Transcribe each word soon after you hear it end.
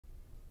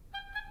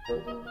Hello,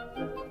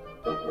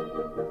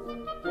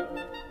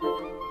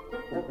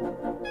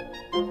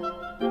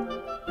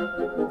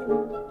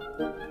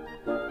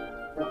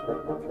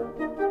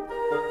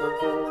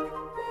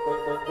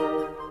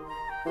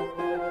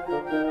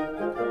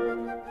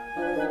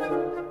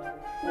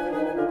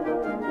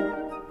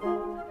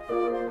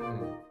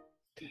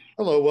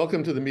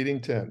 welcome to the meeting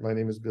tent. My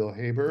name is Bill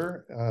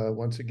Haber.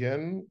 Once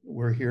again,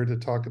 we're here to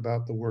talk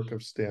about the work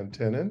of Stan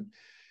Tenen.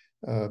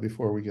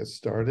 Before we get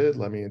started,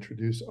 let me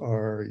introduce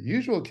our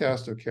usual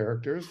cast of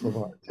characters: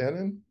 Levana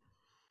Tenen,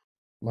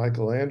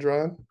 Michael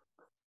Andron,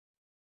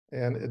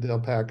 and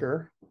Adele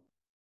Packer.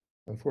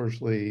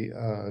 Unfortunately,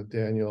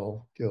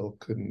 Daniel Gill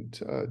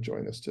couldn't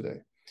join us today.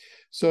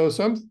 So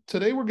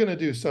today we're going to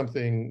do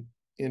something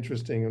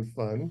interesting and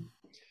fun.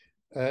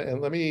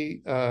 And let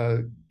me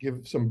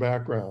give some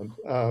background.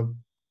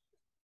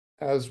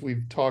 As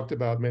we've talked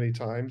about many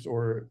times,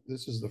 or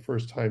this is the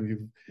first time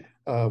you've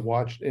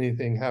watched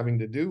anything having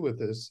to do with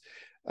this,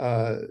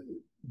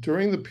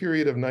 during the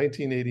period of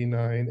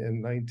 1989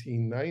 and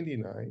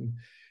 1999,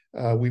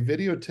 we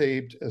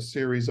videotaped a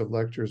series of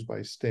lectures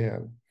by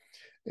Stan.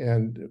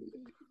 And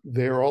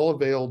they're all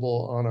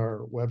available on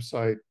our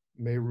website,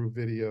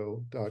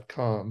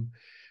 meruvideo.com.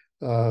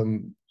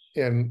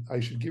 And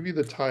I should give you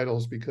the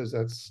titles because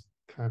that's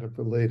kind of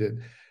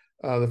related.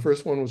 The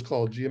first one was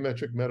called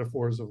Geometric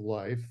Metaphors of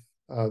Life.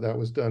 That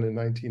was done in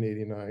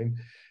 1989.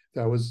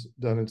 That was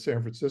done in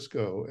San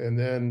Francisco. And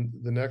then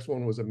the next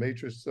one was A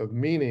Matrix of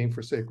Meaning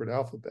for Sacred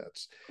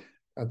Alphabets.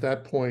 At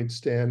that point,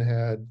 Stan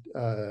had,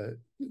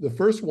 the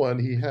first one,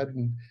 he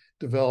hadn't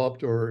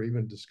developed or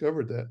even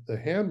discovered the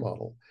hand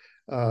model.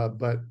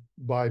 But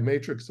by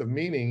Matrix of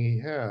Meaning, he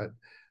had.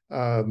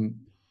 And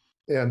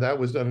that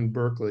was done in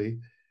Berkeley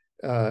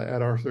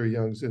at Arthur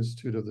Young's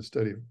Institute of the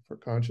Study for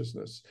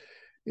Consciousness.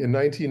 In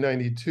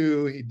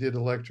 1992, he did a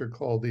lecture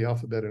called The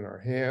Alphabet in Our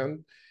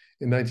Hand.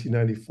 In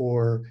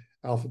 1994,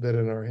 Alphabet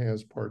in Our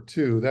Hands Part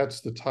 2.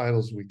 That's the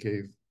titles we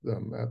gave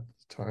them at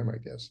the time, I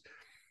guess.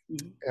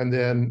 Mm-hmm. And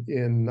then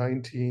in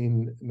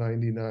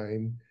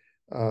 1999,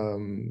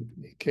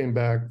 he came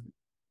back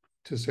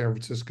to San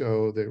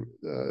Francisco.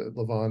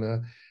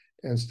 Levana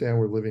and Stan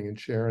were living in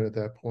Sharon at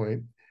that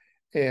point,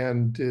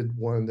 and did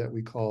one that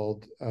we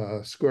called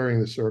Squaring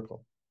the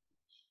Circle.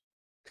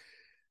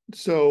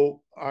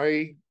 So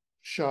I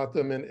shot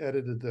them and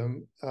edited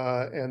them.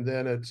 And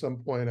then at some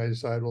point I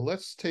decided, well,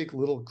 let's take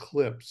little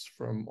clips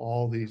from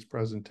all these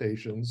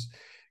presentations,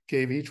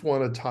 gave each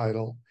one a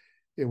title.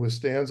 It was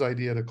Stan's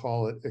idea to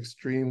call it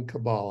Extreme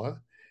Kabbalah.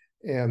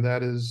 And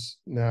that is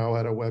now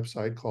at a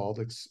website called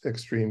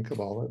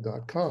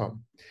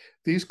extremekabbalah.com.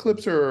 These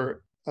clips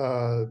are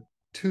 2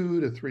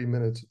 to 3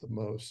 minutes at the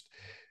most.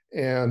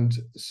 And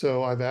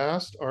so I've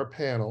asked our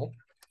panel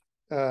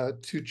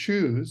to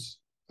choose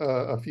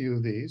a few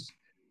of these.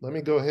 Let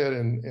me go ahead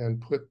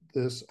and put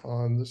this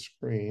on the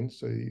screen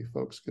so you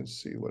folks can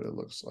see what it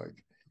looks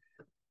like.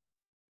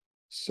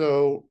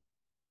 So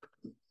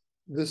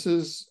this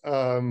is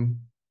the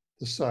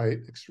site,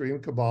 Extreme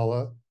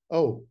Kabbalah.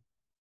 Oh,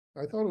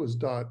 I thought it was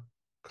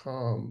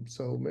 .com,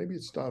 so maybe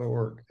it's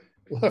 .org.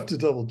 We'll have to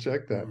double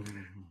check that.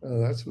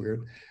 That's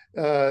weird.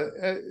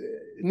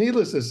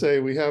 Needless to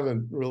say, we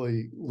haven't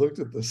really looked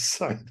at the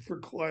site for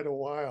quite a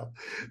while.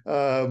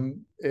 But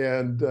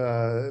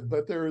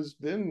there's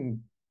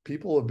been,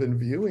 people have been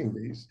viewing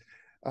these.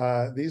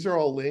 These are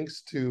all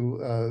links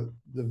to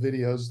the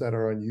videos that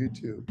are on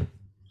YouTube.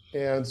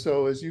 And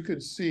so as you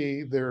could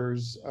see,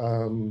 there's,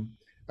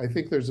 I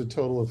think there's a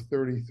total of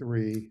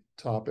 33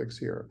 topics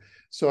here.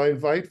 So I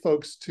invite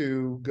folks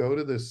to go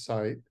to this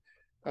site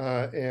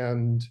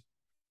and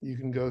you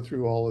can go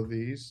through all of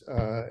these,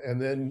 and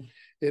then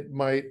it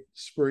might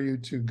spur you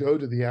to go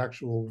to the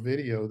actual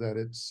video that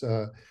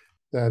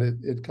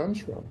it comes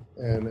from.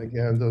 And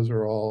again, those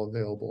are all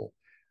available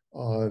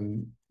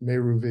on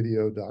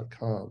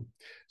meruvideo.com.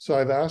 So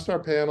I've asked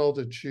our panel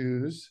to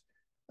choose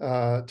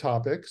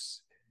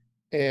topics,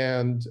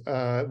 and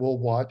we'll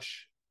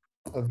watch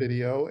a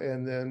video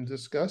and then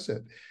discuss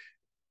it.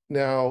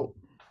 Now,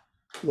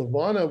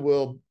 Levana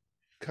will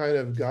kind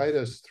of guide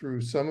us through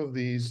some of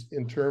these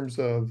in terms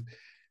of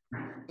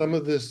some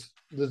of this,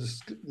 the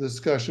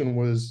discussion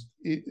was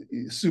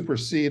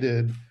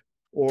superseded,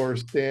 or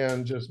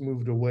Stan just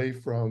moved away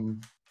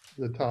from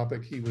the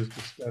topic he was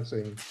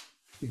discussing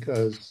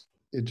because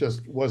it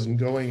just wasn't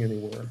going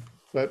anywhere.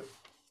 But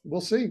we'll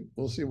see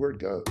where it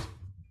goes.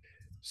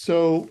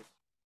 So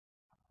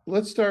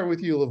let's start with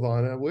you,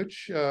 Levana.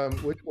 Which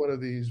one of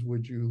these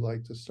would you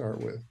like to start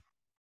with?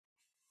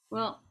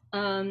 Well,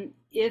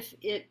 if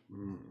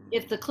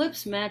the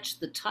clips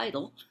match the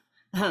title,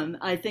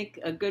 I think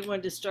a good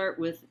one to start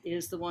with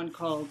is the one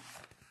called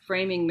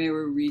Framing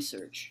Meru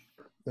Research.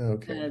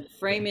 Okay.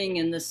 Framing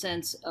in the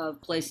sense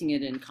of placing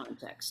it in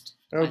context.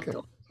 Okay,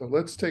 so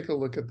let's take a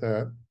look at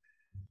that.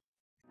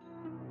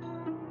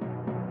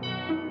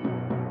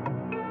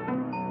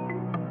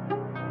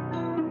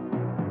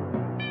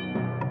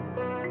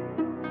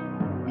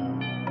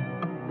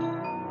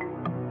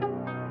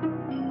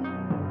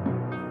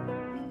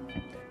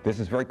 This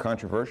is very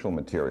controversial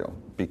material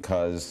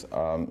because,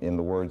 in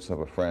the words of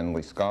a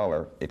friendly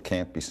scholar, it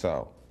can't be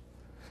so.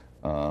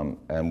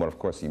 And what, of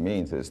course, he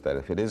means is that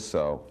if it is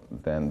so,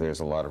 then there's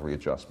a lot of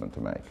readjustment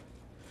to make.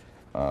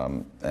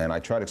 And I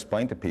try to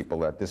explain to people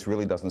that this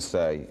really doesn't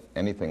say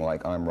anything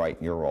like, I'm right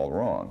and you're all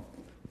wrong.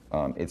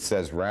 It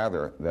says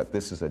rather that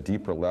this is a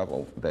deeper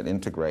level that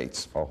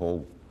integrates a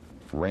whole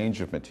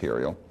range of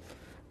material,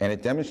 and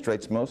it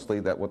demonstrates mostly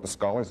that what the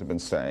scholars have been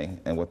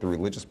saying and what the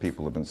religious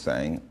people have been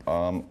saying,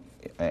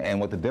 and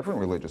what the different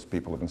religious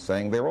people have been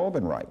saying, they've all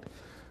been right,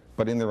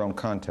 but in their own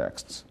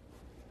contexts.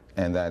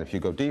 And that if you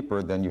go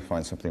deeper, then you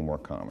find something more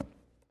common.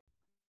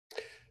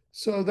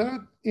 So that,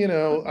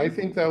 I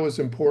think that was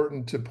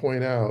important to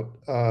point out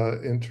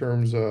in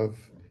terms of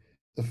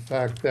the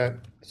fact that,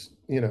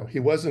 he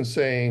wasn't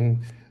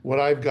saying what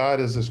I've got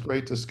is this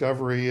great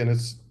discovery and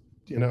it's,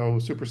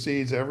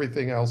 supersedes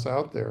everything else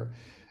out there,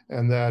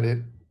 and that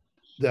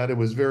it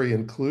was very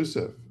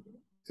inclusive.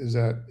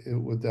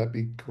 Would that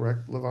be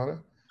correct,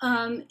 Lavana?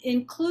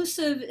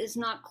 Inclusive is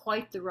not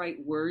quite the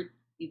right word,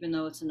 even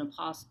though it's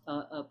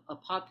a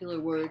popular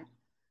word.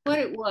 What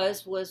it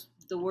was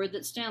the word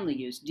that Stanley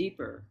used,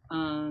 deeper.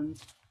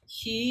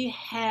 He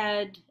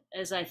had,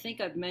 as I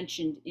think I've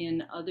mentioned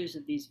in others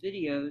of these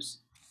videos,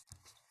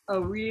 a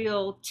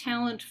real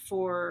talent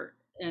for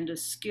and a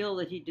skill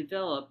that he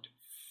developed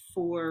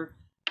for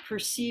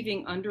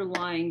perceiving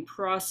underlying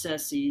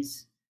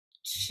processes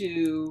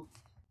to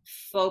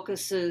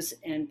focuses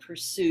and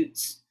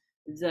pursuits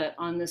that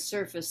on the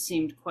surface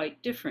seemed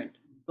quite different.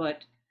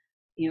 But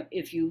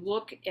if you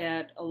look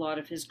at a lot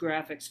of his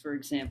graphics, for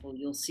example,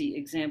 you'll see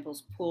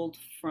examples pulled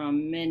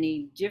from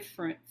many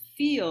different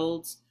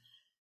fields,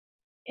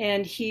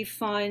 and he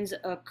finds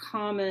a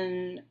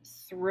common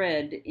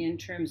thread in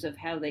terms of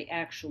how they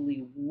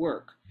actually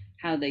work,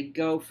 how they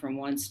go from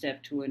one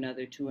step to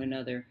another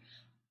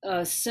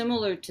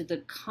similar to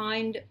the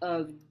kind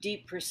of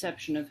deep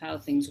perception of how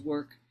things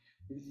work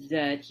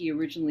that he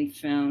originally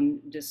found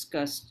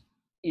discussed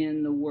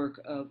in the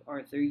work of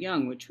Arthur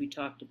Young, which we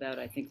talked about,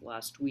 I think,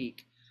 last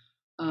week.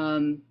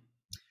 And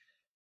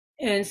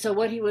so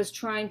what he was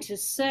trying to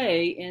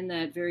say in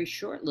that very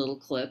short little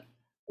clip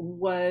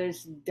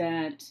was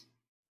that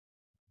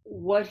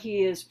what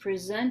he is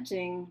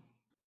presenting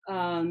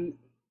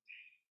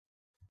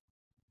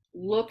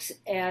looks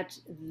at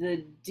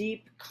the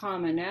deep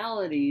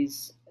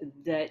commonalities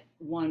that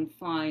one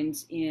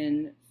finds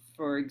in,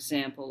 for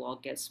example, I'll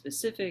get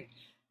specific,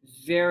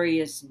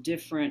 various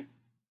different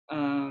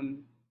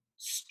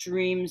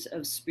streams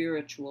of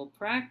spiritual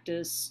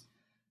practice,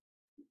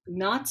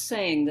 not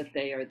saying that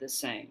they are the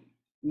same,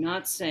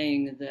 not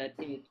saying that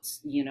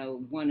it's,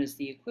 one is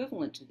the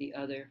equivalent to the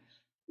other,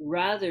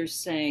 rather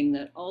saying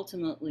that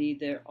ultimately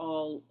they're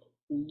all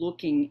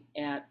looking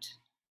at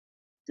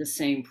the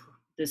same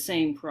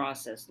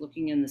process,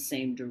 looking in the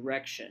same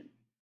direction.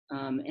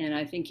 And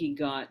I think he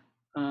got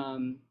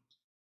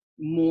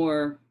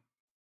more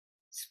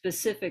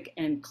specific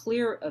and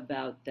clear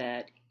about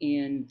that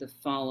in the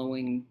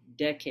following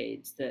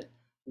decades, that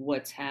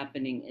what's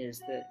happening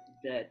is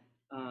that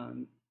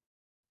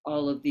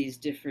all of these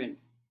different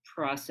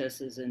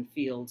processes and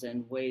fields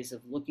and ways of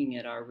looking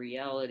at our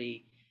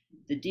reality,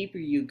 the deeper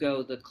you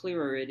go, the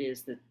clearer it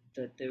is that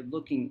they're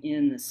looking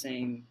in the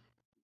same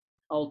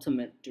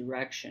ultimate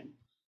direction.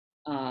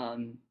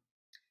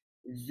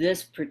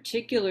 This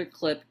particular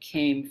clip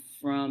came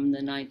from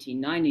the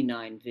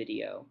 1999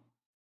 video,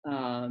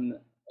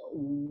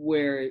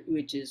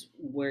 which is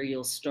where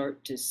you'll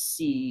start to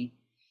see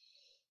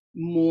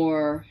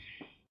more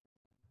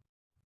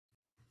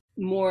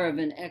of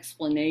an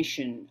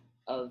explanation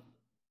of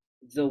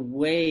the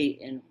way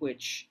in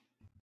which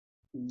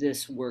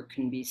this work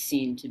can be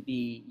seen to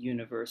be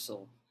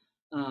universal,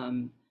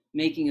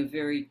 making a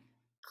very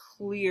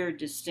clear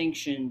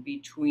distinction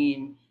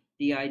between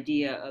the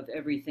idea of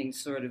everything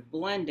sort of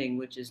blending,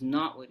 which is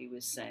not what he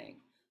was saying,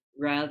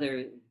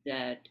 rather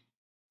that,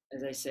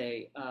 as I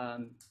say,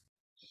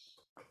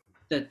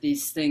 that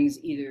these things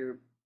either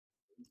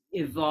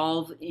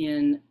evolve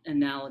in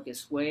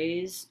analogous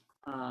ways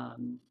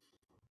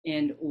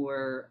and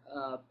or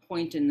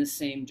point in the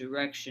same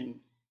direction,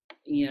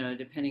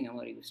 depending on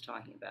what he was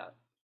talking about.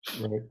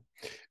 Right.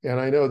 And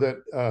I know that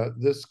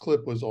this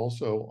clip was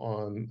also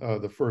on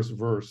the first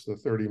verse, the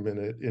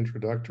 30-minute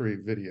introductory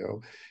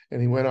video.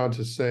 And he went on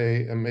to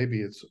say, and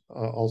maybe it's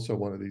also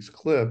one of these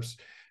clips,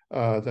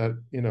 that,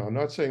 I'm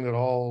not saying that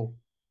all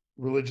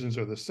religions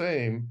are the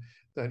same,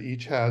 that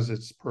each has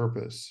its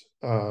purpose.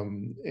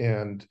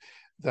 And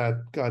that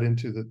got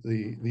into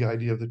the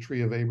idea of the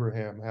tree of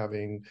Abraham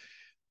having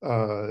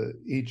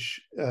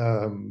each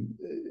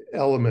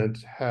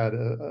element had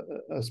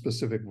a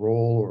specific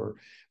role,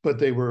 but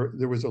there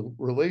was a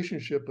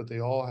relationship, but they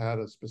all had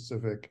a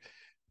specific.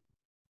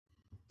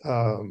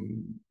 That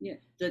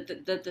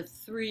the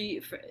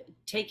three,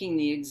 taking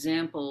the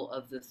example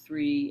of the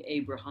three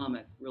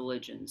Abrahamic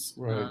religions,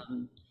 right.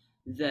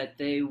 That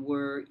they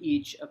were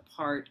each a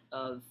part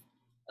of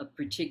a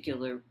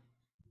particular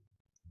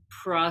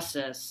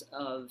process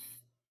of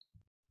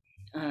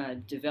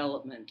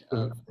development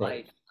of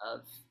life,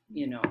 of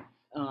you know.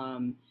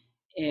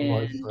 A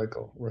life And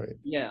cycle, right?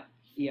 yeah,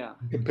 yeah,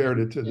 Compared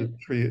it to the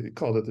tree,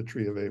 called it the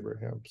tree of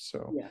Abraham.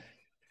 So, yeah,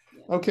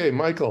 yeah. okay,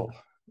 Michael,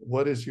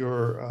 what is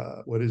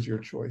your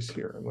choice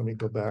here? Let me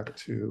go back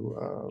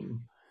to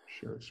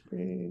share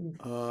screen.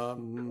 How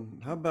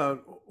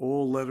about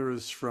all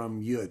letters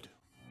from Yud?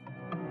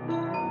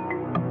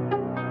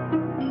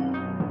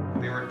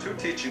 There are two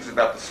teachings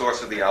about the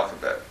source of the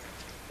alphabet.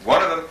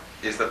 One of them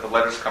is that the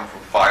letters come from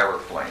fire or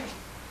flame.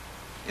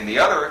 And the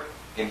other,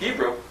 in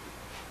Hebrew,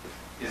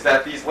 is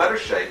that these letter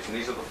shapes, and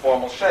these are the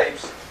formal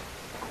shapes,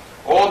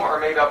 all of them are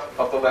made up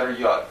of the letter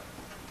Yud.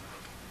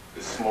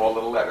 This small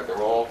little letter. They're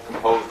all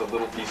composed of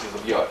little pieces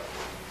of Yud.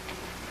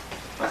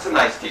 That's a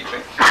nice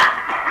teaching.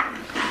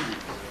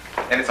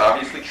 And it's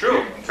obviously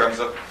true in terms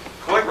of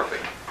calligraphy.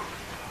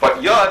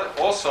 But Yud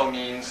also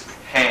means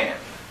hand.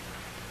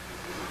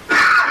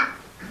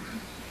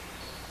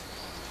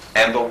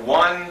 And the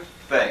one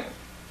thing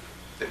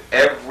that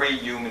every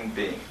human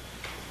being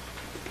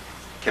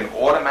can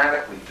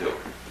automatically do,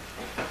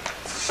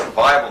 it's a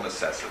survival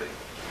necessity,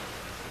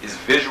 is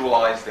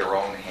visualize their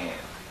own hand.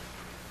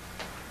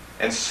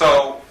 And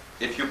so,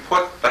 if you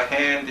put the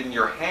hand in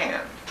your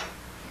hand,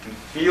 you can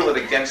feel it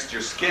against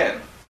your skin,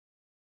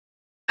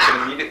 you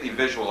can immediately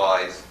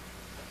visualize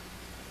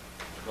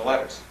the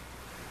letters.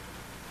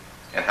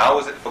 And how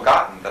is it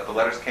forgotten that the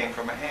letters came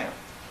from a hand?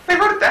 They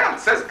wrote it down. It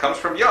says it comes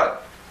from Yud.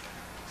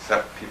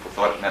 Except people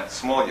thought it meant the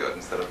small Yud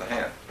instead of the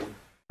hand.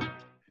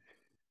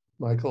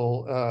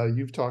 Michael,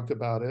 you've talked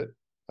about it,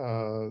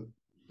 the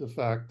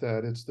fact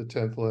that it's the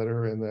 10th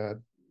letter and that,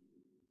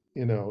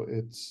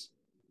 it's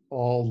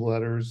all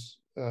letters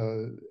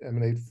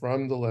emanate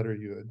from the letter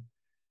Yud.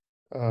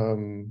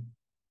 Well,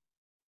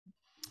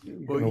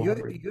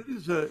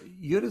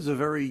 Yud is a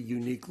very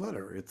unique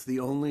letter. It's the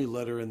only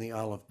letter in the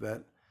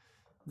alphabet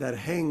that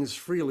hangs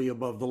freely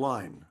above the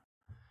line.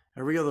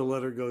 Every other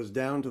letter goes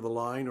down to the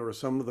line, or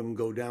some of them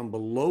go down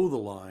below the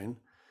line,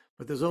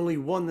 but there's only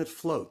one that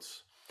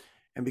floats.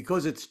 And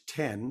because it's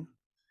 10,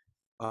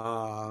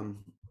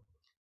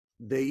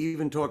 they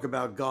even talk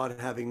about God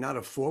having not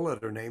a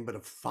 4-letter name, but a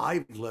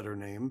 5-letter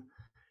name.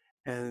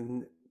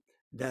 And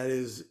that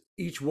is,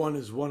 each one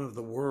is one of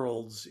the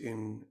worlds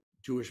in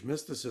Jewish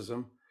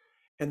mysticism.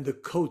 And the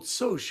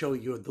Kotso show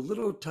you the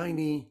little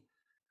tiny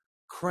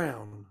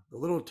crown, the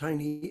little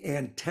tiny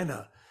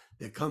antenna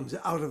that comes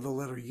out of the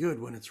letter Yud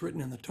when it's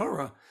written in the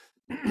Torah.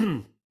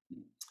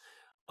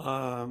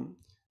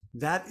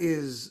 That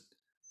is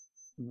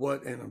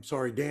what, and I'm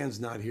sorry Dan's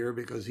not here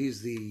because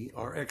he's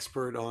our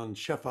expert on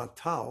Shefat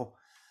Tal,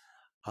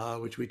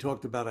 which we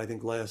talked about I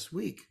think last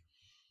week.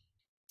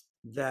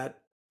 That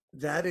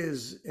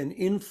is an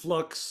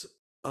influx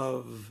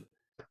of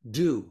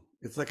dew.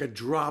 It's like a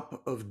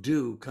drop of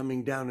dew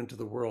coming down into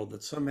the world,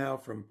 that somehow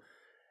from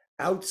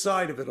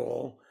outside of it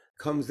all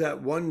comes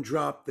that one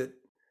drop that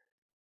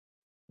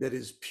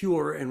is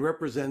pure and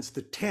represents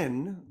the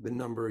 10, the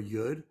number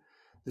Yud,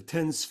 the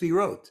 10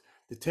 Sfirot,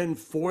 the 10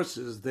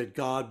 forces that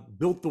God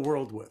built the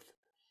world with.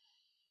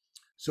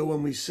 So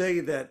when we say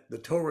that the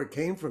Torah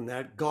came from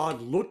that, God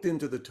looked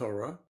into the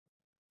Torah,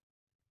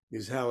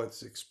 is how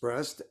it's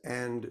expressed,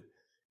 and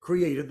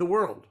created the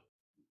world.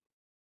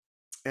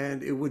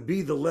 And it would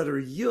be the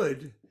letter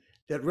Yud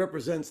that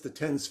represents the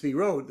 10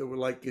 Sfirot, that were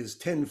like his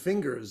 10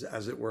 fingers,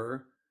 as it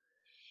were,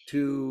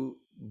 to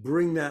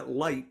bring that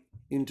light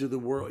into the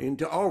world,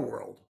 into our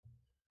world,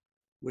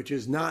 which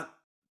is not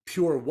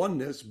pure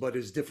oneness, but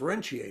is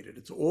differentiated.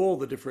 It's all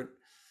the different,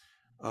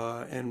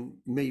 and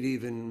made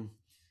even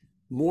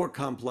more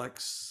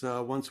complex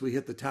once we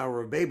hit the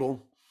Tower of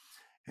Babel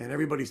and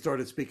everybody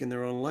started speaking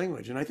their own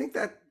language. And I think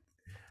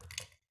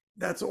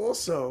that's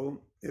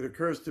also, it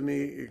occurred to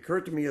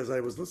me as I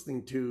was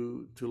listening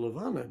to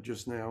Levana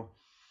just now,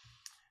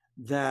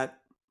 that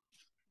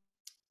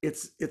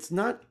it's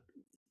not,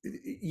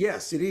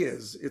 yes, it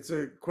is. It's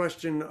a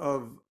question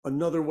of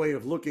another way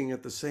of looking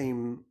at the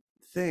same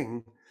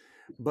thing,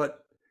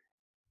 but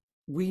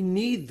we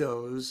need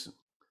those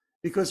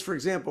because, for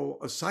example,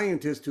 a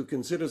scientist who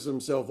considers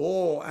himself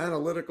all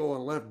analytical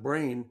and left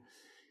brain,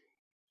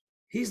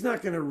 he's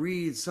not going to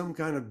read some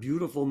kind of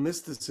beautiful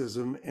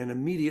mysticism and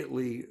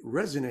immediately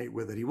resonate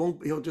with it.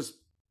 He'll just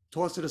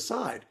toss it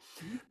aside.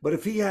 But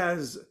if he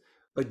has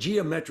a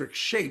geometric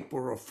shape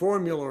or a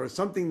formula or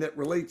something that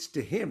relates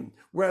to him,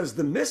 whereas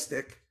the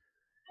mystic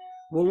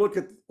will look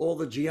at all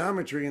the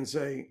geometry and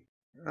say,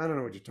 I don't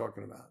know what you're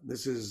talking about.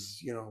 This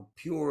is,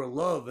 pure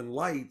love and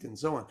light and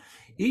so on.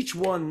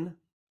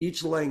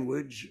 Each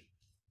language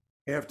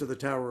after the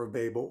Tower of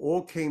Babel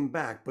all came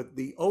back, but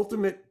the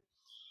ultimate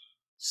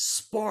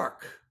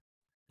spark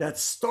that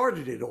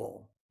started it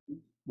all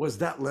was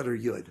that letter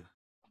Yud.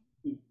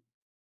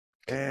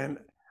 And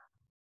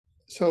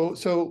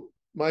so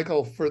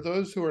Michael, for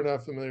those who are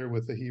not familiar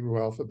with the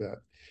Hebrew alphabet,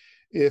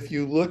 if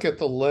you look at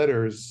the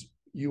letters,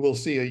 you will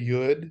see a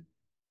Yud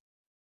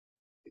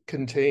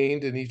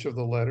contained in each of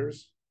the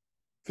letters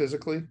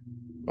physically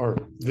or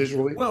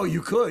visually. Well,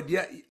 you could,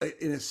 yeah,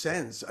 in a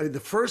sense. I mean, the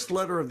first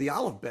letter of the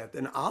alphabet,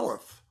 an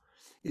Aleph,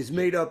 is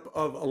made up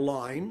of a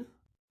line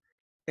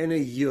and a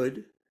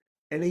Yud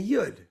and a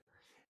yud.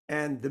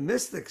 And the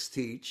mystics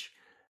teach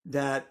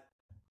that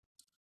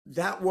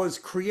that was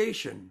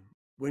creation.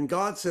 When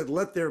God said,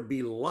 let there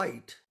be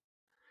light,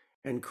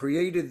 and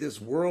created this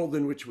world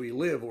in which we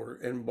live,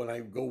 and when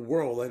I go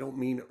world, I don't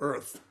mean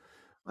earth.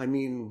 I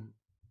mean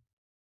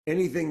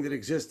anything that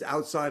exists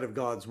outside of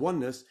God's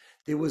oneness.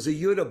 There was a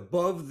yud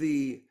above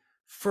the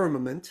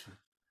firmament,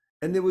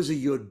 and there was a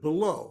yud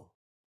below,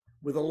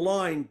 with a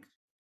line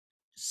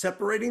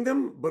separating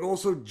them, but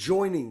also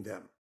joining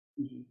them.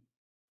 Mhm.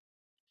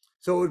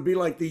 So it would be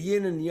like the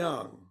yin and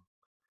yang,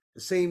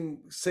 the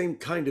same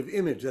kind of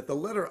image, that the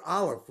letter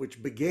Aleph,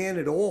 which began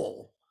it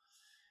all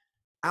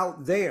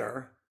out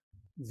there,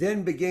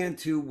 then began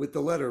to, with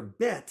the letter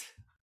Bet,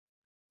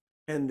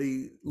 and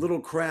the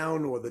little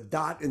crown or the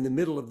dot in the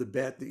middle of the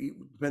Bet,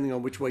 depending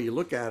on which way you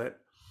look at it,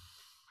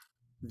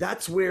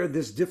 that's where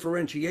this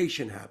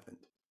differentiation happened.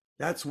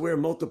 That's where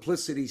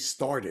multiplicity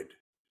started.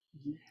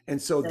 Mhm.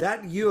 And so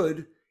that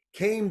yud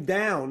came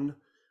down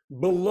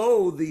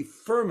below the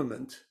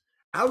firmament.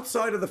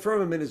 Outside of the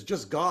firmament is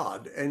just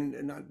God,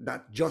 and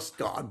not just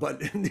God,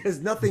 but there's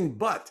nothing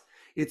but.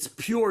 It's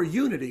pure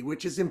unity,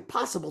 which is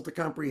impossible to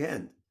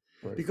comprehend.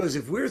 Right. Because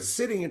if we're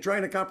sitting and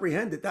trying to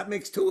comprehend it, that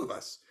makes two of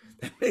us.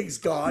 That makes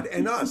God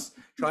and us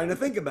trying to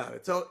think about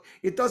it. So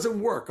it doesn't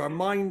work. Our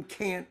mind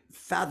can't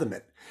fathom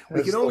it. We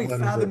That's can the only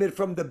letter fathom Bet. it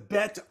from the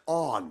Bet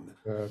on.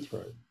 That's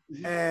right.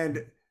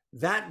 And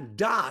that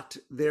dot,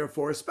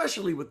 therefore,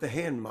 especially with the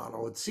hand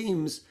model, it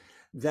seems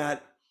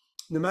that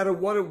no matter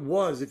what it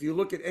was, if you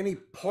look at any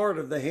part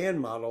of the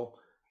hand model,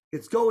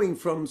 it's going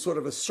from sort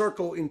of a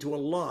circle into a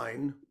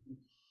line.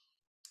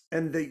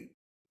 And the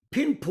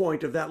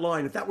pinpoint of that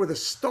line, if that were the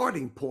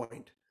starting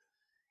point,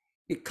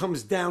 it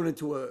comes down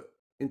into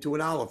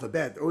an aleph, a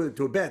bet, or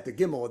into a bet, a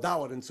gimel, a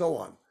dalet, and so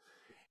on.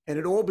 And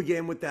it all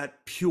began with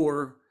that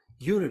pure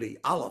unity,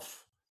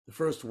 aleph, the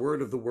first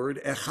word of the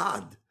word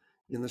echad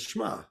in the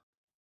Shema.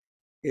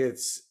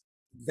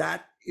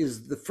 That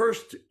is the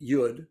first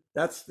yud.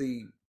 That's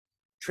the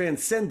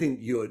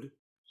transcendent yud.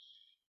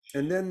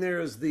 And then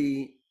there's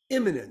the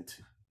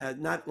imminent,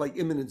 not like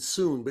imminent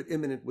soon, but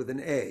imminent with an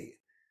A,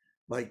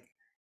 like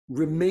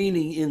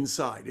remaining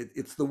inside.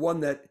 It's the one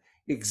that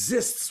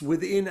exists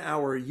within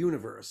our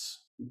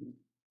universe. Mhm.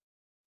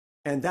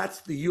 And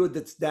that's the yud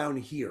that's down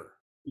here.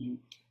 Mhm.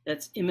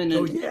 That's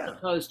imminent So, yeah. as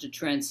opposed to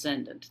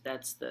transcendent.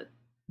 That's the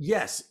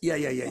Yes. Yeah.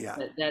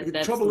 The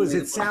that's trouble the is, way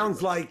it to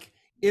sounds like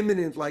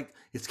imminent, like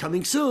it's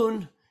coming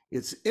soon.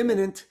 It's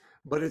imminent,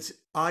 but it's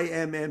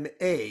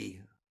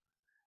IMMA,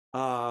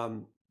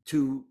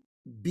 to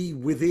be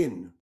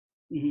within.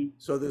 Mhm.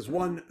 So there's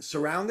one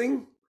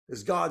surrounding,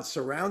 there's God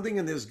surrounding,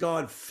 and there's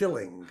God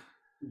filling.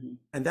 Mhm.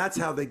 And that's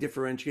how they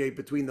differentiate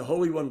between the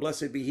Holy One,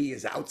 blessed be He,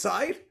 is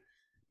outside,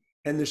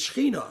 and the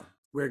Shekhinah,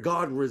 where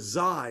God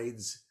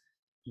resides,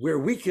 where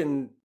we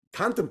can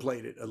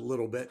contemplate it a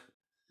little bit,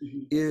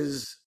 Mhm.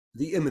 is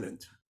the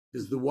imminent,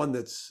 is the one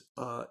that's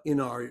in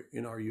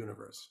our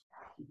universe.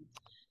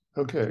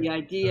 Okay. The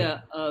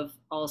idea of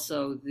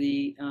also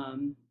the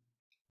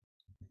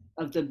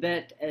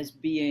bet as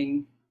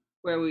being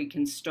where we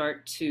can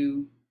start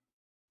to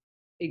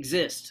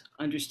exist,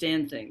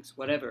 understand things,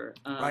 whatever.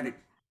 Right.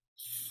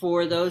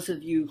 For those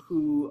of you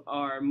who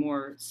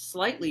are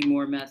slightly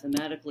more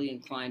mathematically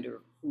inclined,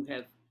 or who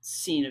have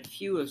seen a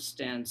few of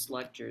Stan's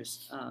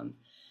lectures,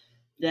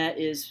 that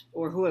is,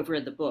 or who have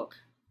read the book,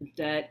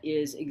 that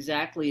is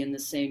exactly in the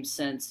same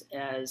sense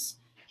as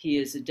he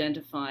is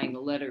identifying the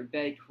letter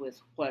Bet with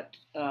what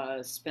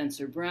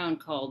Spencer Brown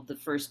called the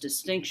first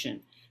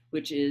distinction,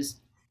 which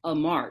is a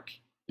mark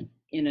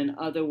in an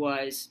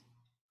otherwise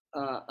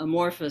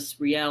amorphous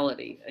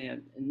reality, a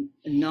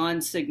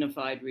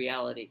non-signified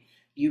reality.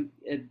 You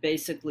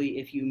basically,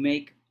 if you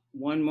make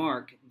one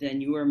mark, then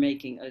you are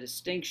making a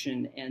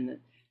distinction, and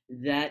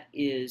that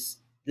is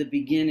the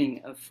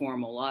beginning of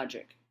formal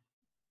logic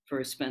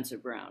for Spencer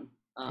Brown.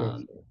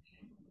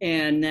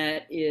 And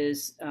that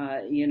is,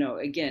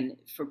 again,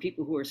 for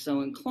people who are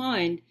so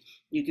inclined,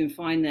 you can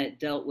find that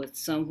dealt with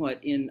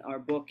somewhat in our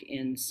book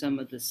in some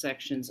of the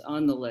sections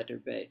on the letter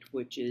Bet,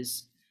 which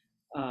is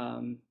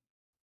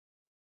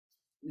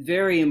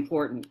very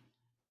important,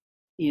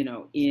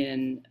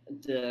 in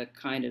the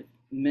kind of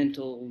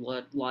mental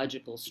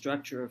logical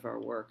structure of our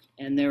work.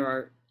 And there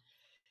are,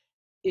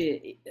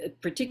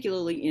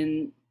 particularly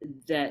in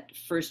that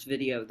first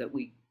video that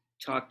we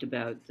talked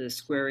about, the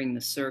squaring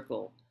the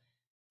circle,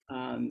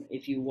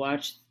 if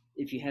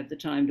you have the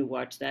time to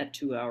watch that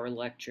 2-hour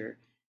lecture,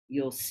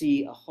 you'll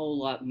see a whole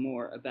lot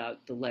more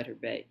about the letter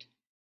Bet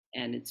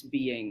and its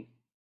being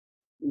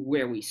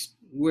where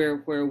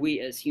we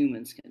as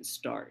humans can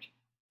start.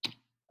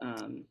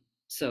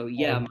 So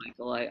yeah,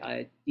 Michael,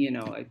 I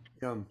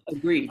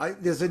agree.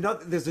 There's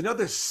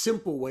another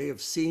simple way of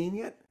seeing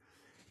it.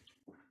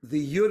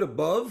 The yud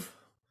above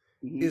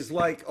is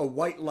like a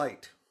white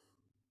light,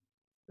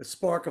 a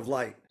spark of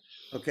light.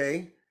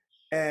 Okay,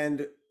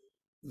 and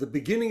the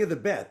beginning of the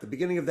Bet, the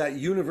beginning of that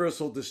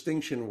universal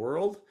distinction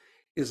world,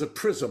 is a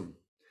prism.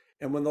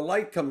 And when the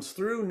light comes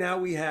through, now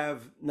we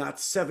have not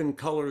 7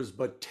 colors,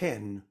 but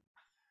 10.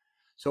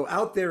 So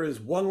out there is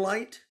one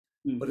light,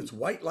 but it's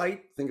white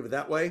light, think of it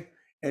that way.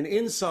 And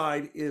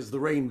inside is the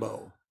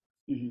rainbow.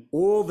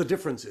 All the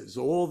differences,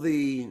 all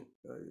the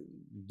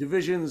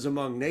divisions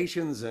among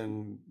nations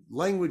and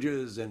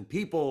languages and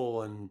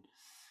people and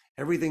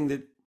everything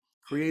that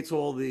creates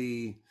all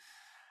the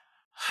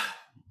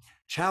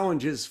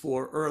challenges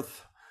for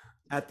Earth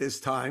at this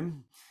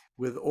time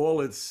with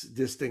all its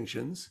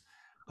distinctions.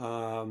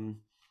 And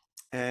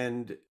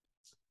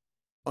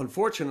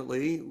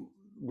unfortunately,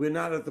 we're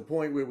not at the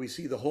point where we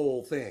see the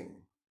whole thing,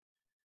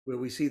 where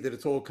we see that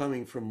it's all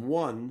coming from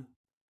one.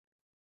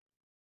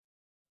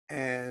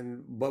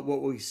 But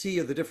what we see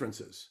are the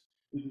differences.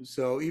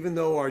 So even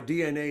though our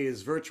DNA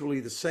is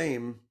virtually the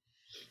same,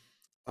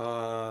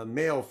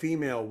 male,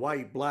 female,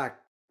 white,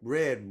 black,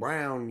 red,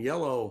 brown,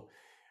 yellow,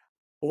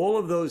 all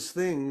of those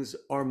things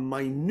are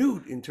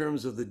minute in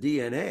terms of the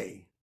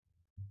DNA,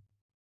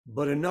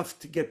 but enough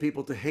to get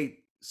people to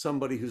hate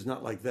somebody who's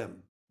not like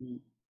them.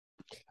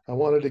 I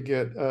wanted to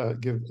give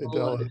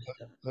Adele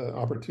an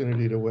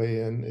opportunity to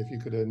weigh in, if you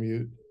could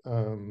unmute.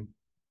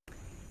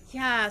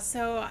 Yeah,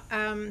 so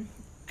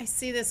I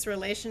see this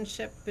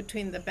relationship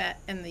between the bet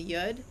and the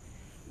yud,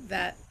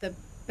 that the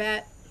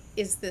bet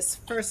is this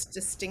first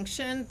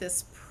distinction,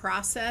 this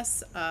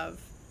process of,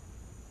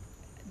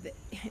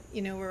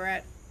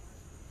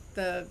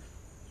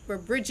 we're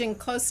bridging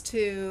close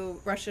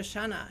to Rosh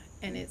Hashanah,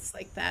 and it's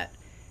like that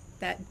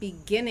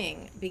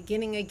beginning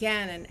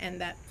again,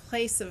 and that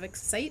place of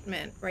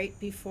excitement right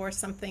before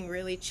something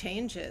really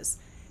changes.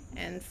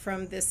 And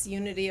from this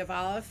unity of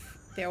Aleph,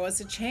 there was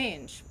a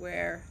change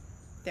where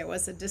there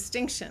was a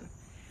distinction.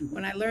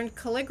 When I learned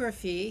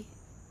calligraphy,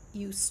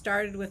 you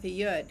started with a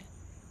yud,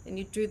 and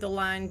you drew the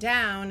line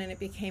down and it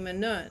became a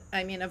nun,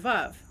 a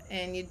vav,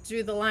 and you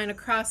drew the line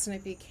across and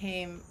it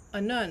became a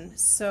nun.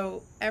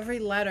 So every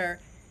letter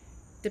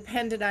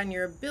depended on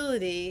your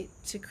ability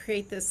to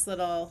create this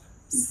little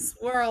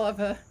swirl of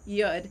a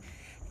yud.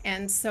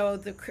 And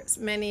so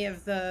many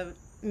of the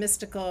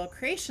mystical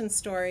creation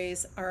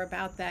stories are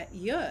about that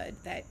yud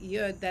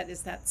that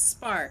is that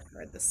spark,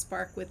 or the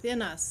spark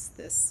within us.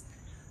 This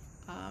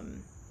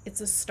it's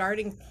a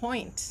starting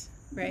point,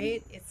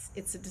 right?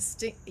 It's a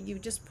distinct, you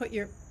just put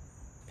your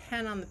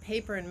pen on the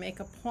paper and make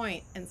a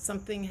point and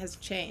something has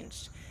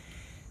changed.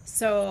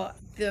 So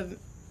the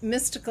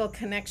mystical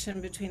connection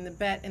between the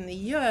bet and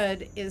the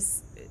yud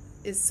is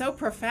so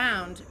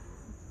profound,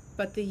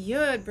 but the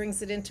yud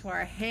brings it into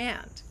our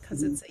hand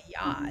because it's a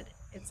yod,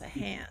 it's a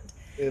hand.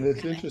 And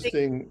it's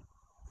interesting.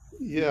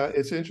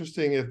 It's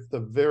interesting at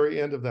the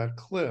very end of that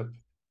clip,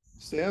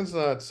 Stan's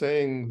not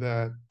saying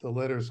that the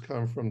letters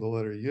come from the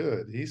letter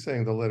Yud. He's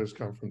saying the letters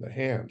come from the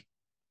hand,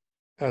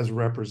 as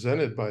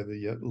represented by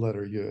the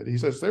letter Yud. He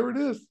says, there it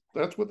is.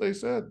 That's what they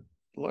said.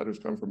 The letters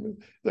come from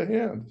the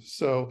hand.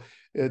 So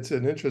it's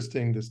an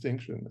interesting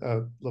distinction.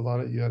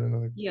 Lavana, you had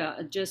another?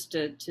 Yeah, just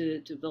to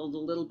build a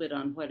little bit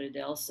on what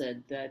Adele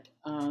said, that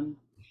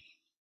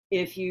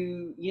if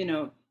you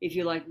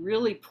like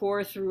really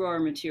pour through our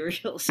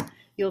materials,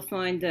 you'll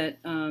find that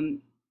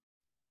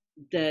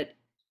that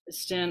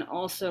Stan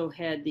also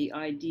had the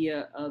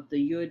idea of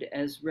the Yud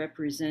as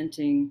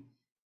representing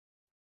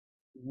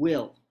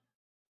will.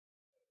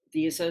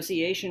 The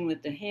association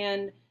with the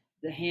hand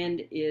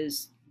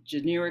is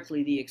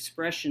generically the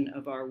expression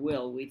of our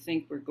will. We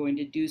think we're going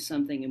to do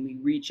something and we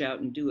reach out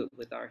and do it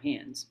with our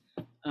hands.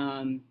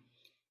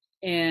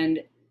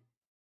 And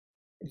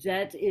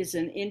that is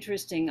an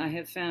interesting, I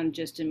have found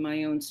just in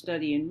my own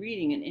study and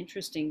reading, an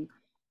interesting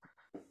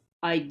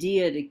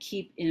idea to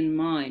keep in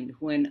mind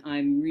when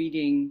I'm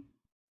reading,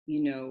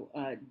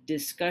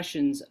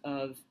 discussions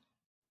of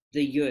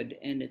the Yud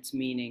and its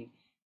meaning,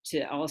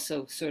 to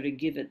also sort of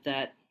give it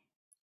that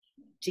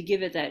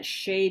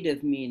shade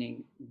of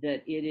meaning,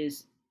 that it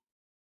is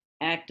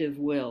active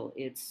will.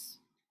 It's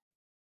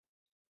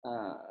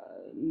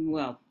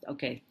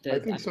okay. I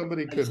think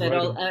somebody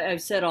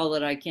I've said all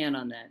that I can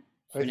on that.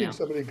 I think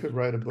somebody could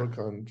write a book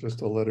on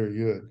just a letter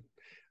Yud.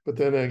 But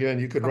then again,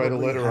 you could write a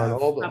letter on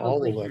all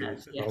the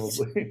letters,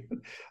 probably.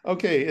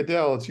 Okay,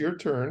 Adele, it's your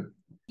turn.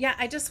 Yeah,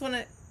 I just want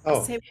to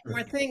say one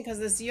more thing, because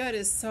this Yud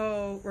is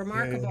so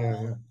remarkable.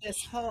 Yeah.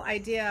 This whole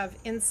idea of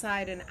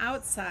inside and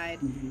outside,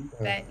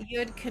 that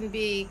Yud can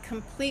be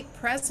complete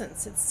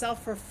presence. It's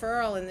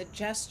self-referral in the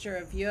gesture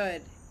of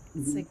Yud.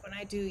 It's like when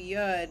I do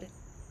Yud,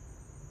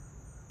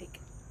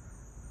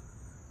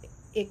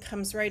 it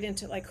comes right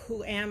into like,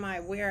 who am I?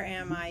 Where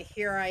am I?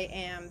 Here I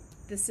am.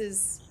 This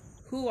is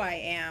who I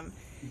am.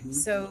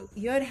 So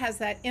Yud has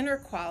that inner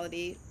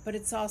quality, but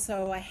it's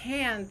also a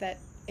hand that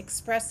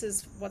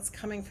expresses what's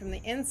coming from the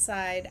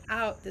inside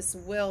out, this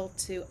will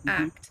to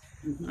act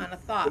on a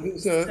thought.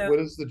 What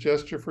is the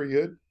gesture for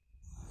Yud?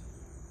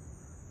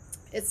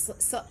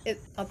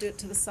 I'll do it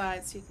to the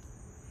side. So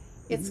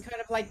it's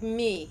kind of like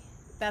me.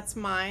 That's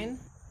mine.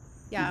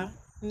 Yeah,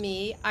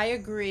 me. I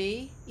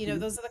agree.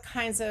 Those are the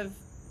kinds of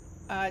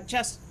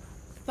just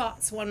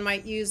thoughts one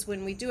might use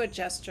when we do a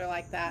gesture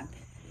like that.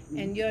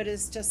 And Yud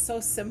is just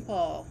so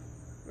simple,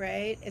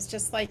 right? It's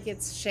just like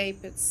its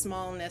shape, its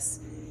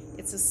smallness.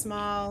 It's a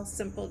small,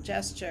 simple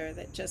gesture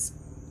that just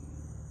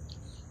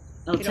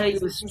I'll It tell you always a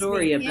brings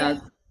story me, yeah.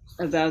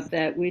 about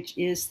that, which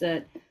is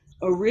that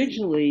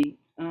originally,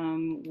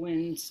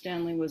 when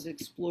Stanley was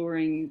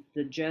exploring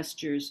the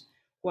gestures,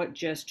 what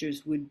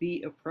gestures would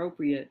be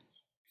appropriate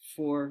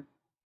for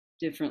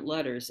different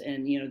letters,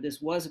 and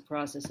this was a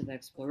process of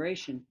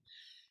exploration.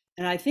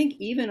 And I think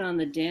even on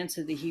the Dance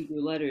of the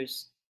Hebrew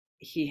Letters,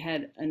 he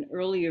had an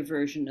earlier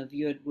version of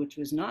Yud, which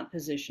was not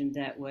positioned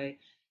that way.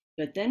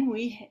 But then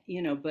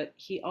but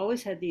he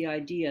always had the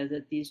idea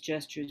that these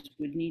gestures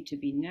would need to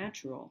be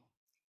natural.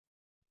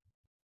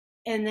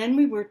 And then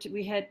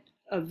we had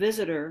a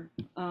visitor,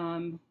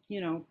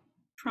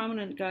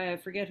 prominent guy, I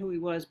forget who he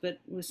was, but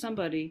was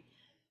somebody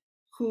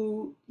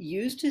who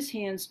used his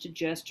hands to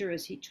gesture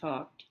as he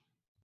talked.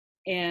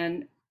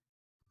 And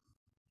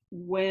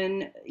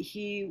when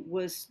he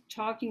was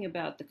talking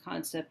about the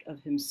concept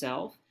of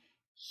himself,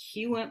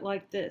 he went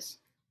like this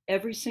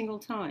every single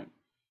time.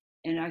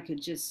 And I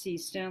could just see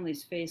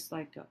Stanley's face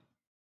like,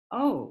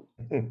 oh,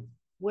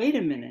 wait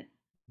a minute,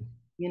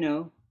 you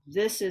know,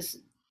 this is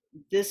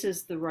this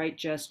is the right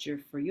gesture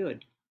for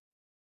Yud.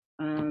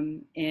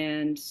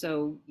 And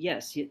so,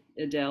 yes,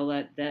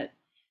 Adele, that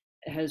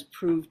has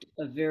proved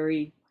a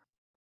very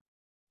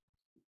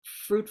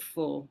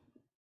fruitful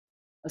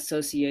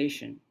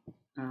association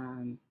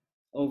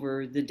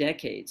over the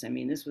decades. I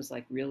mean, this was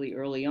like really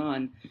early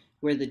on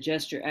where the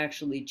gesture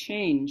actually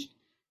changed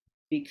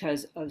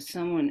because of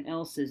someone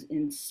else's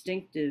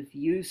instinctive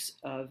use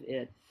of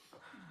it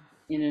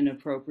in an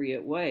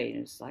appropriate way.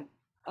 And it's like,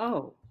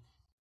 oh,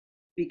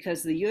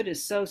 because the Yud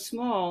is so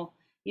small,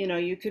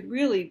 you could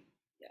really,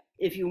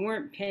 if you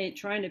weren't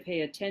trying to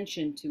pay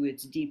attention to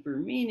its deeper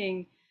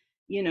meaning,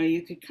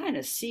 you could kind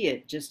of see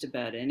it just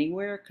about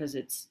anywhere because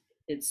it's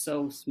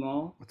so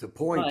small. It's a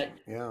point. But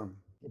Yeah.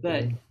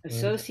 but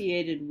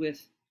associated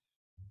with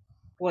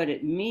what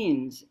it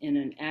means in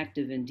an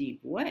active and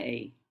deep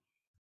way,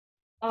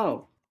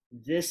 oh,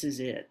 this is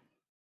it.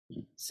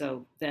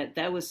 So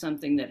that was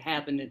something that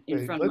happened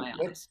in front of my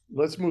eyes.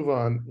 Let's move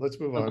on. Let's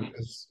move on. Okay.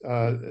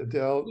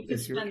 Adele, We could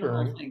it's your spend the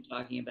whole turn. thing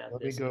talking about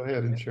Let me this. go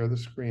ahead and share the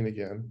screen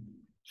again.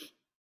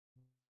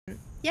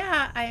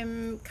 Yeah,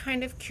 I'm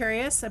kind of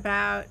curious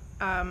about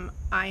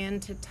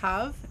Ayin to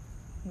Tav,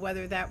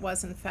 whether that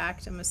was in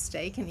fact a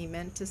mistake and he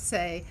meant to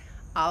say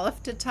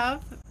Aleph to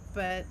Tav,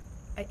 but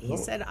he Oh.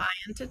 said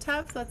Ayin to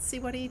Tav. Let's see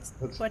what he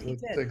Let's did.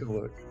 take a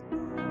look.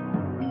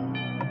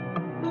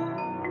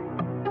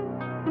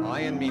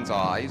 Iron means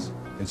eyes,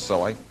 and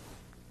so I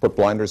put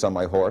blinders on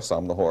my horse.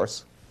 I'm the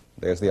horse.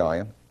 There's the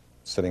iron,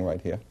 sitting right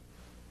here.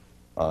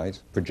 Eyes,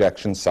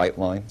 projection, sight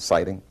line,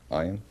 sighting,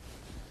 iron.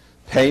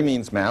 Pei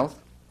means mouth.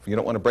 If you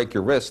don't want to break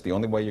your wrist, the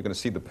only way you're going to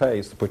see the pei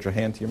is to put your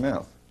hand to your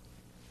mouth.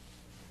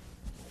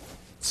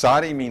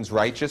 Sadi means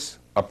righteous,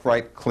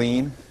 upright,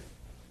 clean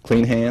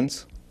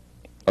hands,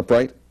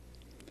 upright.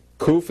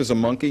 Kuf is a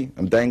monkey.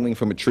 I'm dangling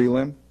from a tree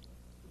limb.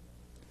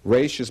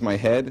 Reish is my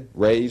head,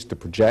 raise, to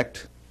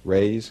project,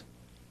 raise.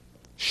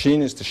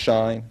 Shin is to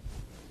shine,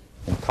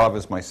 and Tav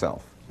is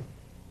myself.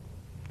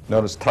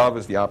 Notice Tav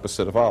is the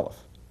opposite of Aleph.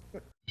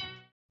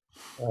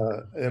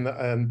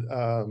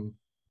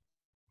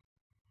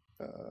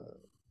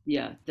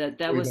 Yeah,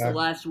 that was the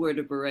last word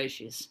of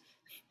Bereshis,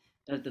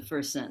 of the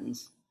first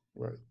sentence.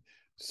 Right.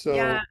 So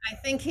Yeah, I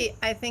think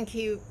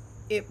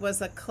it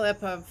was a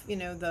clip of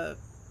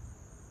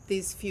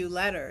these few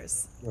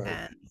letters, right.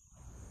 and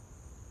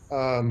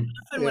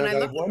and when I I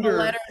look at the wonder,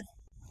 letters,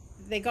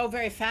 they go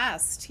very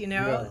fast,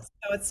 Yeah.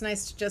 so it's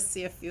nice to just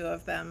see a few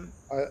of them.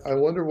 I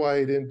wonder why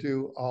he didn't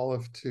do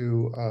Aleph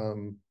to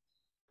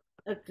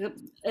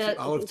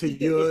Aleph to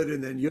Yud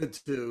and then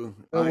Yud to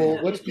well,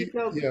 Ayin. let's If you be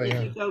go, yeah, if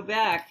yeah. you go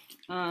back,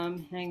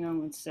 hang on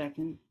one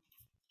second.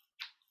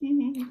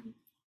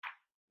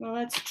 Well,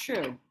 that's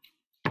true.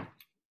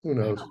 Who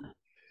knows?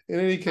 In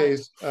any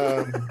case,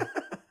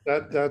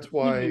 that's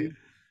why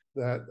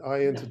that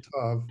Ayin to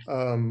Tav.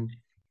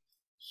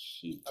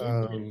 He did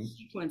that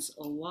sequence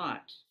a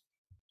lot.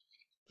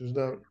 There's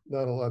not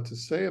a lot to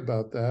say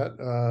about that,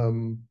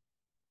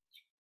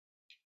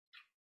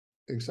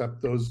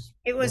 except those.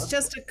 It was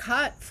just a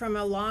cut from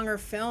a longer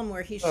film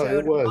where he Oh, it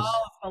showed was.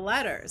 all of the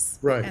letters,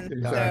 Right, and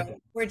exactly. so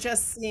we're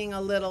just seeing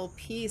a little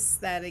piece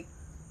that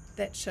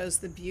shows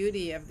the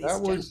beauty of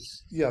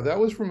these. That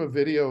was from a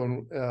video,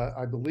 and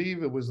I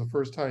believe it was the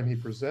first time he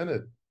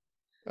presented.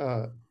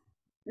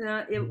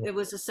 It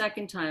was the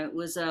second time. It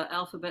was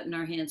Alphabet in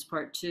Our Hands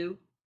Part 2.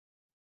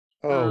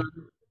 Oh,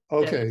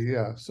 okay,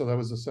 yeah. So that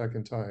was the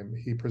second time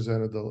he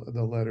presented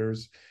the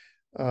letters,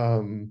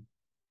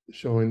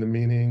 showing the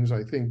meanings.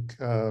 I think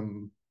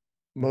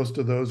most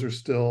of those are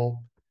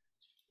still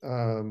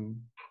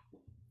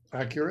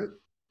accurate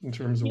in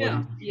terms of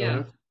what he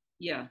showed us.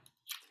 Yeah.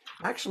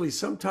 Actually,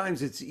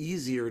 sometimes it's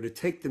easier to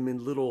take them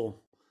in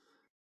little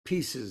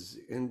pieces,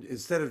 and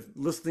instead of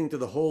listening to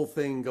the whole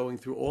thing, going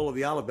through all of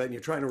the alphabet, and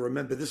you're trying to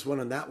remember this one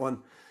and that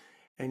one,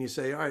 and you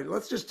say, all right,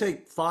 let's just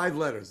take 5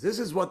 letters. This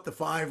is what the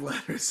 5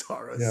 letters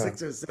are, or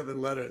 6 or 7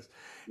 letters.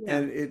 Yeah.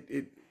 And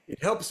it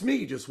helps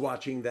me just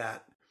watching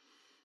that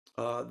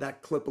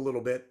clip a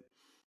little bit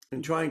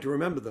and trying to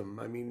remember them.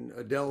 I mean,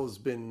 Adele has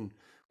been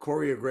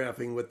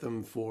choreographing with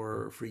them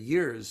for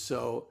years.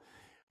 So,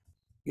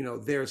 you know,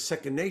 they're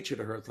second nature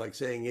to her. It's like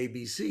saying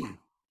ABC.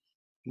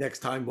 Next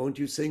time, won't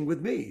you sing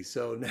with me?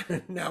 So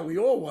now we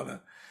all want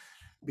to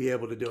be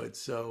able to do it.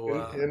 So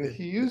And it,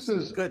 he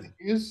it's good.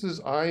 uses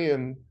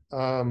iron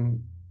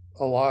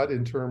a lot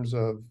in terms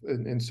of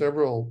in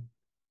several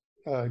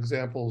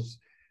examples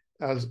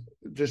as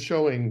just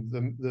showing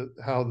the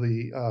how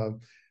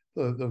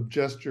the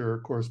gesture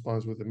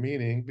corresponds with the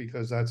meaning,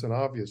 because that's an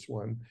obvious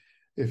one.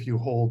 If you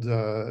hold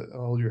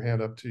your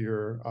hand up to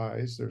your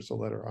eyes, there's a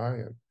letter I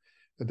in.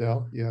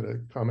 Adele, you had a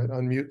comment.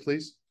 Unmute,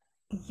 please.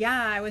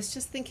 Yeah, I was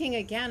just thinking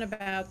again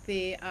about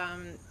the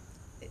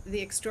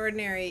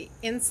extraordinary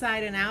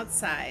inside and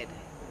outside.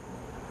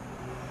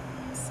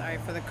 Sorry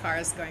for the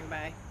cars going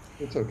by.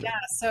 It's okay. Yeah,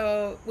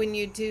 so when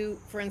you do,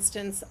 for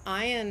instance,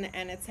 iron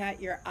and it's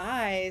at your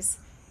eyes,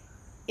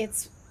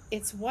 it's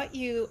it's what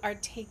you are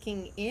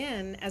taking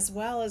in as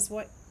well as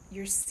what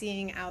you're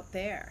seeing out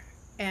there.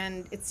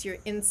 And it's your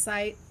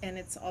insight, and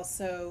it's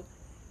also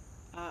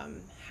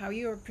how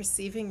you are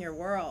perceiving your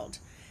world.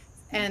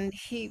 And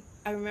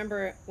I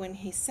remember when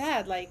he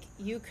said, like,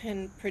 you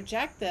can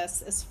project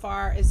this as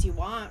far as you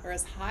want or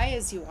as high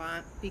as you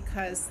want,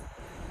 because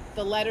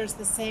the letter's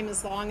the same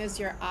as long as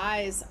your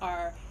eyes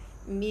are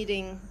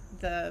meeting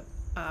the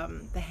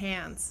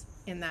hands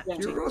in that Yeah.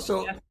 particular You're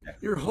also gesture.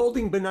 you're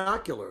holding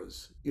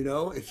binoculars, you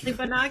know. If The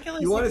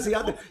binoculars, you want to you see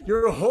out there,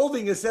 you're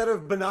holding a set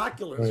of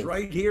binoculars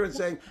Right. right here and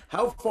saying,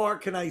 how far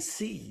can I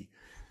see?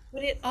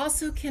 but it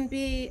also can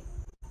be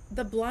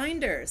the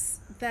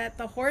blinders that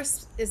the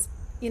horse is,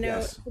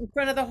 Yes. in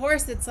front of the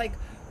horse. It's like,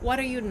 what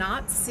are you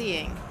not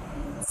seeing?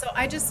 So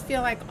I just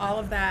feel like all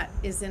of that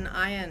is in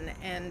iron,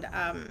 and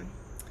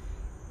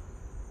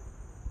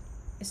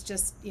it's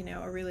just,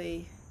 a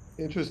really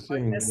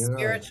Interesting. a Yeah.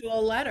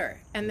 spiritual letter,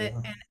 and that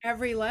Yeah. and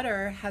every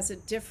letter has a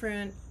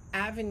different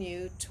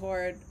avenue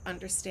toward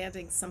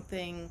understanding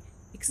something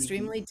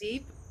extremely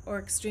deep or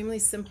extremely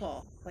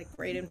simple, like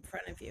right in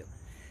front of you.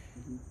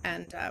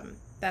 And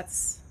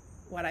that's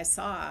what I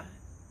saw,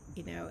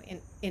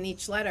 in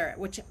each letter,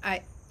 which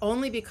I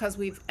only because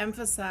we've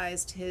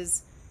emphasized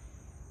his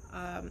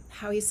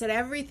how he said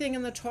everything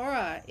in the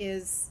Torah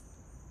is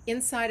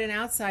inside and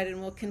outside, and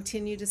we'll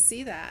continue to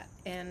see that.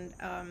 And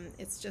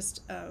it's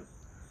just a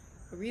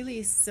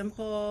really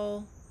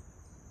simple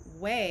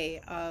way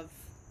of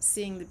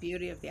seeing the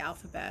beauty of the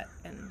alphabet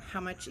and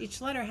how much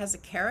each letter has a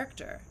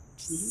character.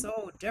 Just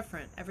so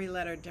different, every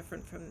letter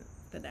different from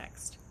the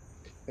next.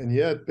 And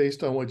yet,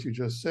 based on what you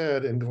just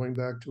said, and going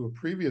back to a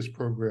previous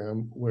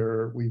program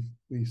where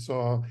we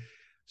saw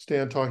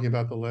Stan talking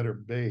about the letter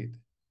bait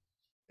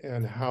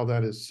and how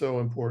that is so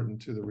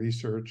important to the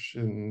research,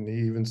 and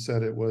he even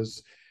said it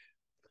was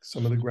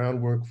some of the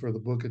groundwork for the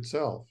book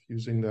itself,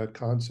 using that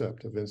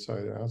concept of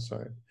inside and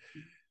outside.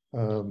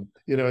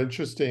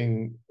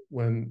 Interesting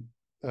when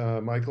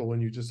Michael,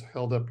 when you just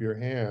held up your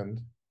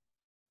hand,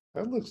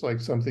 that looks like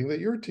something that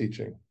you're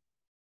teaching.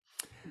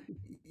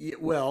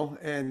 Well,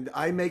 and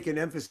I make an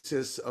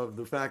emphasis of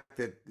the fact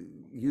that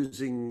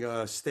using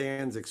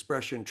Stan's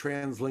expression,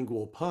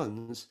 translingual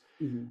puns,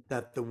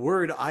 that the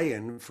word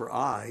ayin for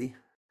I,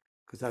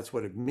 because that's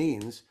what it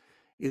means,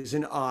 is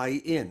an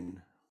I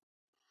in.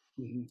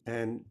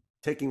 And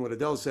taking what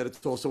Adele said,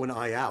 it's also an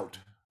eye out.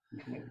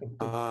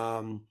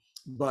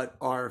 But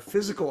our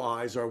physical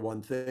eyes are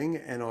one thing,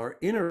 and our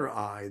inner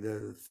eye,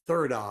 the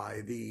third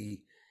eye,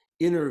 the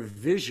inner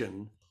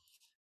vision,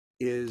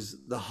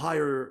 is the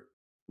higher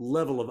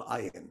level of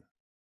ayin.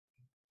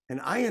 And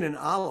ayin and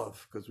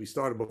aleph, because we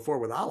started before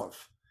with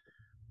aleph,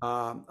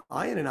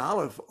 ayin and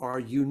aleph are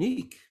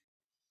unique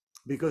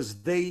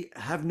because they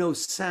have no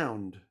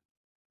sound.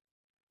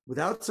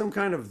 Without some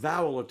kind of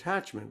vowel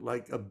attachment,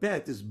 like a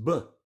bet is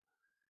b,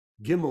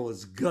 gimel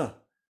is g,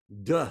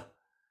 d,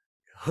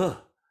 h.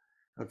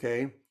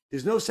 Okay,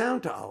 there's no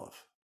sound to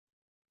aleph,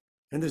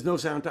 and there's no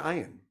sound to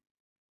ayin.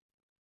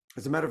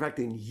 As a matter of fact,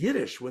 in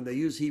Yiddish, when they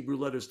use Hebrew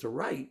letters to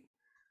write,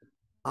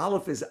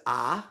 aleph is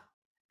a,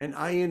 and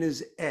ayin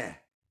is eh.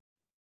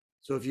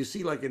 So if you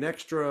see like an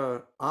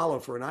extra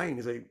aleph or an ayin,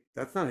 you say,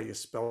 that's not how you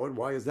spell it.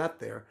 Why is that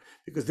there?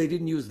 Because they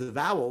didn't use the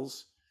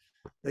vowels.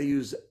 They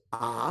use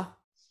a,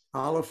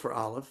 aleph for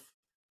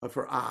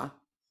a,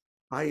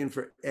 ayin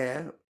for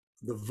eh,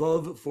 the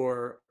vav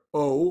for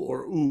o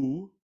or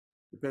u,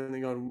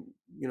 depending on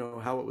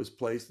how it was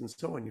placed and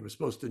so on. You were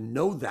supposed to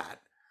know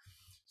that.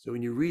 So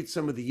when you read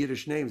some of the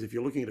Yiddish names, if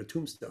you're looking at a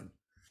tombstone,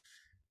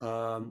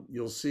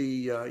 you'll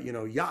see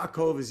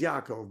Yaakov is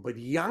Yaakov, but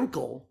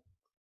Yankel,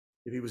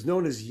 if he was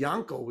known as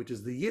Yankel, which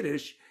is the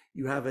Yiddish,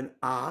 you have an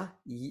a,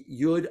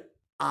 yud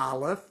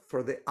aleph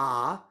for the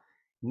a,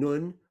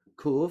 nun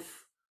kuf,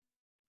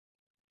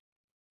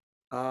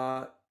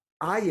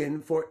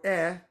 ayin for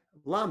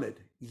lamed,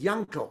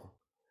 Yankel.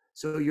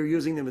 So you're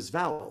using them as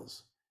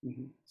vowels.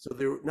 So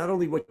they're not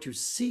only what you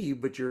see,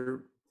 but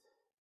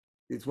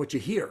it's what you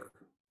hear.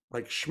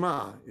 Like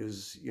Shema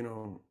is,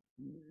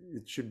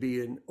 it should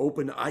be an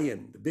open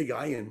ayin, the big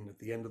ayin at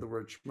the end of the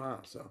word Shema.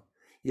 So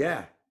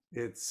yeah,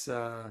 it's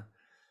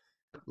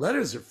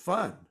Letters are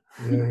fun.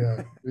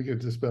 Yeah. We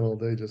could just spend all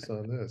day just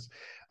on this.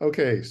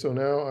 Okay, so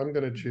now I'm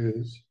going to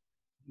choose.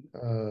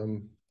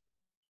 And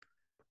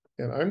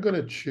I'm going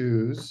to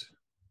choose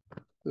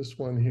this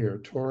one here,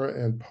 Torah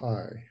and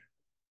Pi.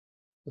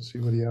 Let's see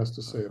what he has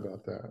to say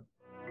about that.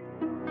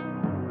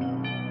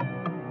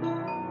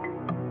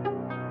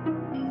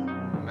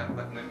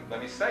 Let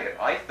me say it.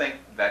 I think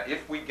that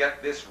if we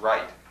get this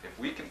right, if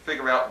we can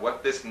figure out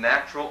what this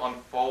natural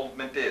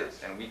unfoldment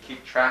is, and we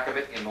keep track of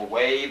it in the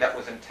way that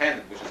was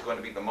intended, which is going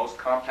to be the most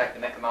compact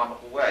and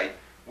economical way,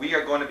 we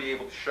are going to be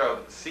able to show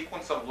that the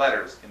sequence of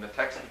letters in the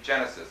text of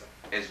Genesis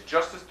is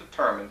just as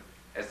determined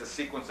as the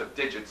sequence of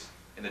digits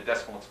in the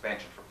decimal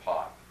expansion for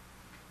pi.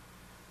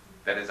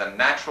 That is a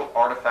natural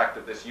artifact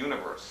of this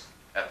universe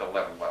at the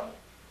 11th level.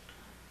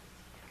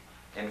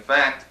 In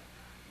fact,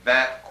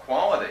 that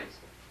quality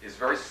is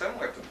very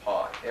similar to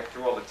pi.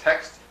 After all, the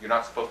text, you're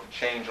not supposed to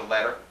change a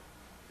letter. It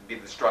would be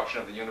the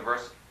destruction of the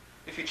universe.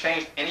 If you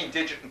changed any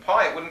digit in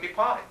pi, it wouldn't be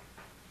pi.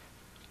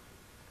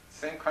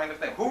 Same kind of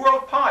thing. Who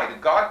wrote pi?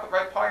 Did God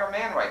write pi or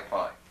man write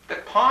pi?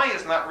 That pi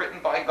is not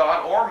written by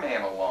God or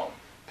man alone.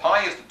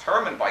 Pi is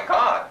determined by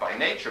God, by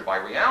nature, by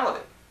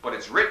reality. But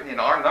it's written in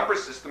our number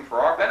system for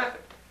our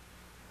benefit.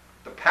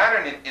 The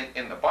pattern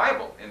in the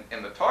Bible,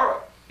 in the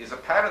Torah, is a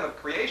pattern of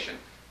creation,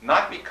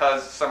 not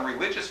because some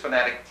religious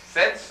fanatic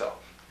said so,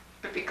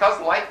 but because,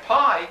 like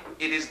pi,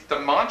 it is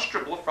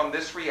demonstrable from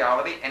this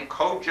reality and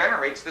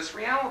co-generates this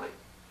reality.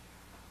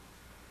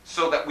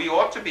 So that we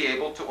ought to be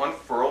able to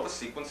unfurl the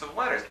sequence of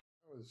letters.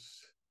 That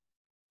was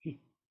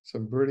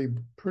some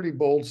pretty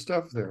bold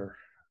stuff there,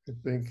 I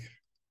think.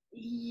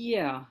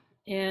 Yeah,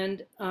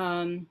 and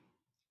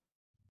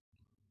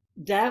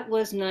that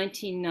was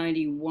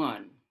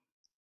 1991,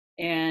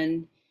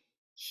 and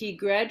he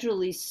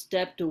gradually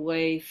stepped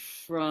away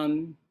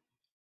from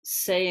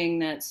saying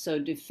that so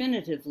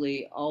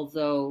definitively,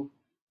 although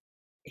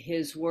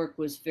his work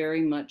was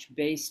very much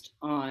based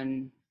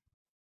on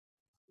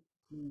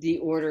the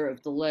order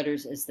of the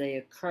letters as they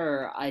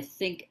occur. I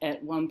think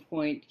at one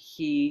point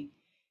he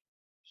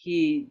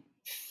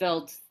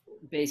felt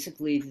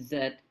basically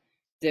that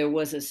there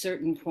was a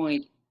certain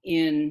point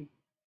in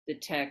the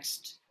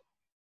text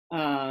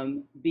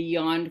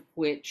beyond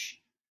which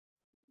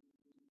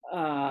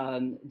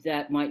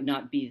that might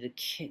not be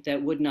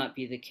that would not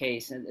be the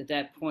case. And at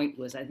that point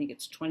was, I think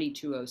it's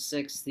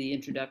 2206, the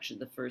introduction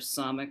of the first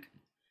Psalmic,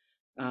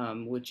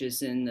 which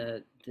is in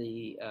the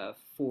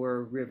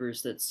four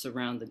rivers that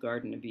surround the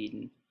Garden of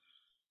Eden.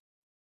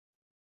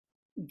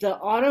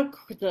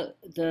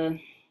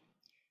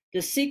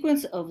 The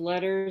sequence of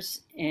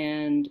letters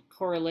and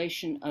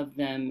correlation of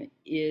them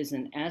is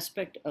an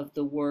aspect of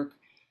the work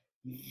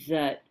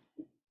that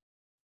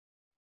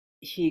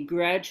he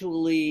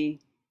gradually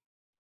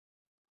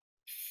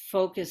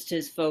focused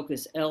his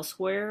focus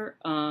elsewhere,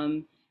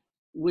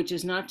 which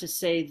is not to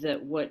say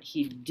that what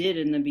he did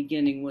in the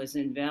beginning was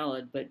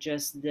invalid, but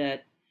just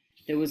that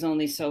there was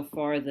only so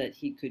far that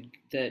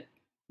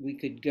we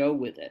could go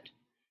with it.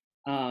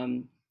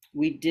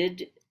 We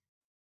did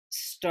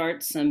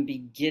start some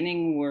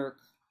beginning work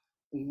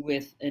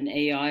with an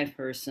AI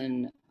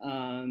person,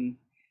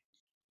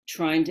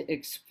 trying to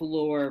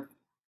explore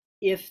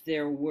if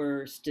there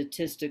were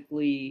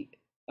statistically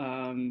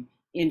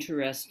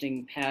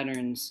interesting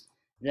patterns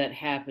that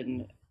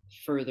happened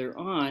further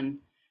on,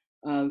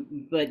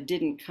 but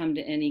didn't come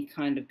to any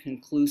kind of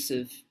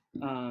conclusive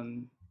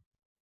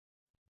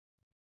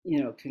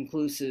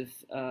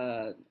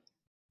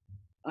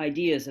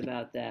ideas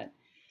about that.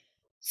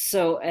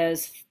 So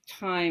as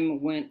time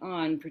went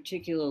on,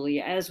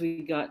 particularly as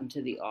we got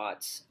into the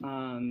aughts,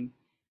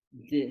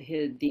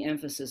 the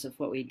emphasis of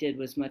what we did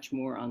was much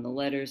more on the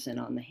letters and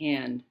on the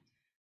hand.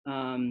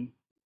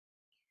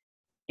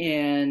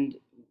 And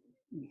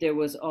there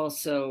was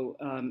also,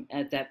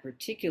 at that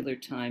particular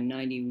time,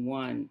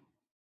 91,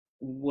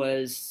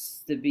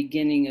 was the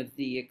beginning of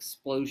the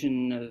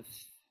explosion of,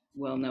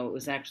 well, no, it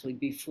was actually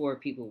before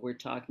people were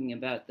talking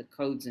about the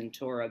codes in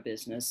Torah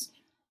business,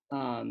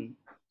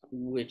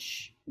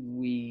 which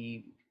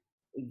we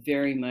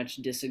very much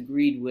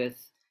disagreed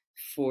with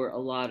for a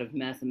lot of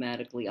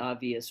mathematically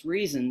obvious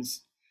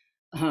reasons.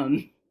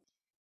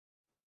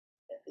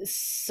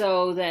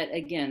 So that,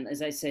 again,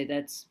 as I say,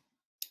 that's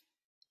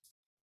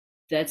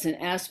an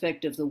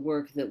aspect of the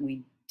work that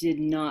we did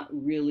not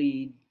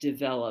really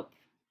develop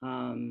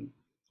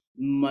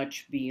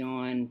much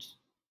beyond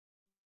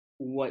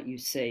what you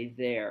say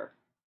there.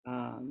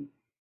 And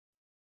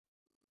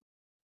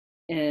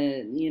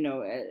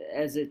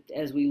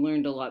as we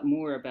learned a lot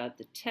more about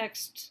the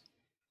text,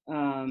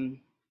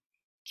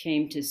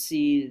 came to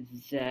see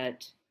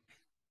that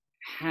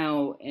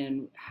how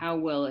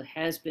well it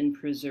has been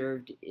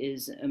preserved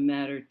is a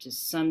matter to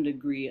some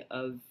degree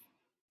of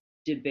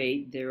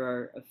debate. There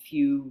are a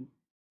few,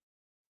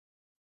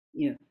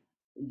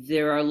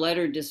 there are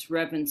letter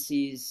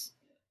discrepancies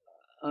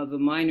of a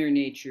minor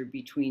nature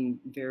between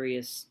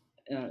various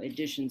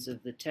editions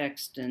of the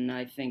text, and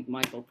I think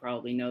Michael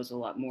probably knows a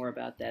lot more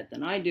about that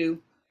than I do.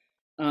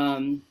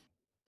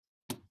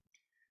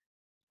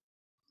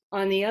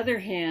 On the other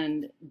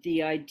hand,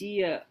 the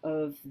idea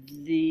of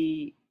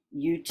the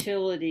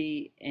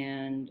utility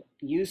and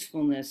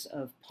usefulness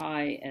of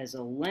pi as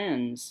a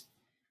lens,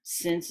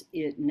 since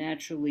it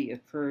naturally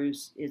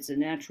occurs, it's a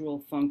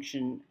natural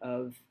function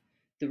of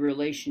the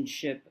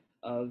relationship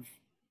of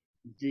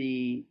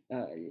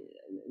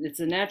it's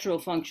a natural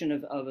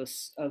function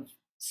of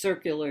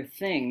circular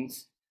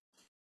things,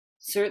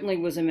 certainly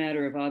was a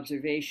matter of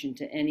observation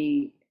to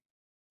any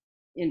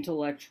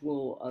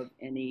intellectual of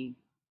any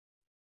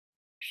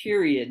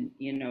period,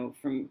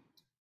 from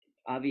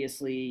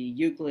obviously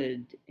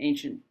Euclid,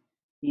 ancient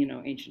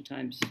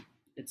times,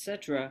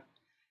 etc.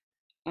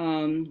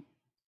 Um,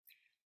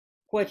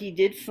 what he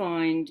did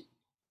find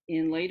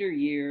in later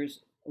years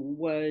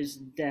was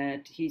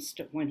that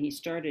when he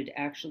started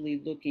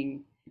actually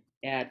looking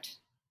at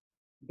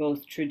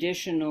both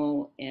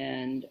traditional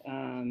and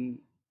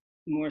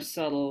more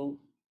subtle,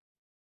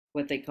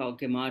 what they call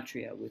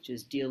gematria, which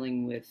is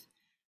dealing with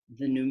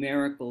the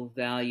numerical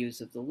values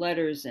of the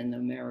letters and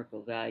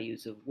numerical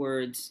values of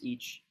words.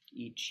 Each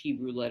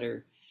Hebrew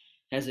letter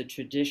has a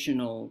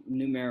traditional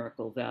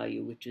numerical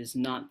value, which is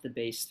not the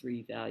base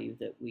 3 value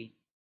that we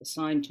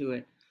assign to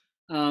it.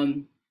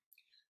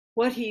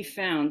 What he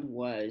found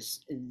was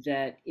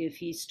that if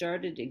he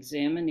started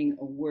examining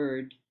a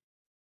word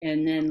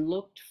and then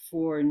looked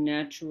for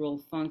natural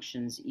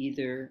functions,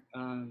 either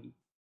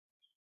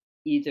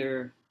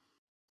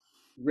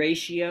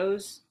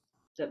ratios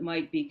that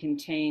might be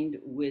contained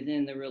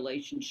within the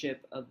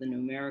relationship of the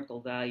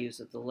numerical values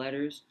of the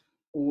letters,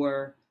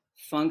 or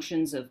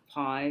functions of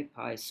pi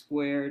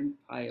squared,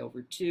 pi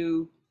over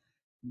 2,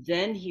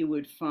 then he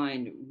would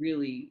find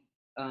really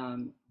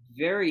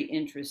very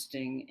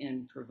interesting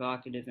and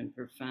provocative and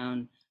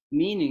profound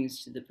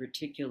meanings to the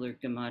particular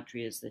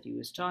gematrias that he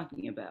was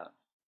talking about.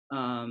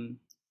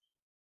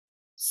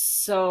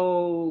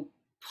 So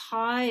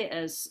pi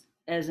as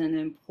an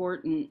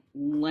important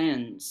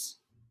lens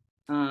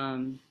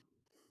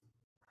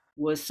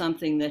was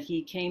something that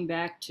he came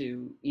back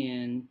to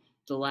in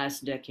the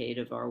last decade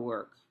of our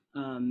work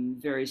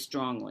very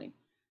strongly.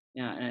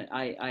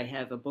 I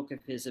have a book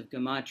of his of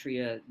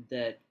gematria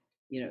that,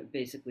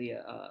 basically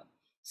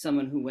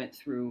someone who went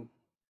through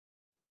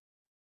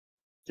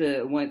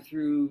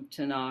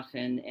Tanakh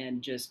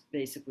and just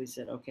basically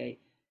said, okay,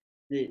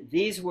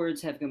 these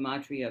words have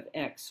gematria of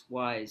X,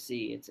 Y,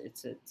 Z.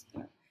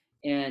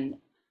 And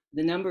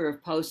the number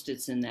of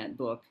post-its in that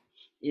book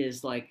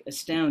is like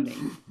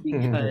astounding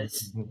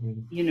because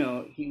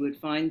he would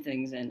find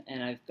things,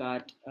 and I've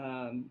got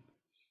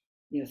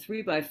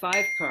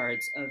 3x5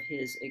 cards of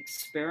his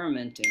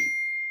experimenting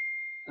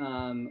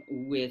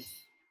with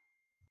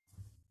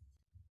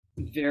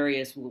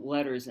various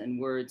letters and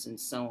words and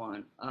so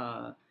on,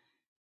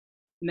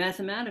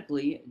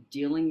 mathematically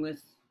dealing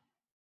with,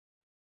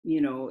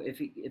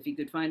 if he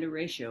could find a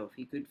ratio, if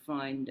he could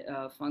find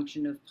a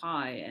function of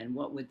pi, and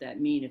what would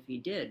that mean if he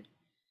did.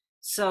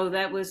 So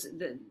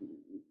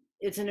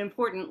it's an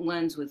important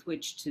lens with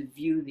which to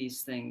view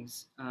these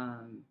things.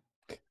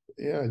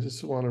 Yeah, I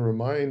just want to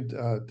remind,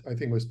 I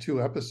think it was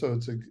 2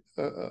 episodes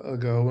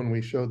ago when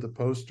we showed the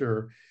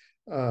poster,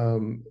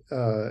 and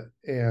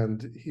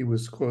he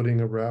was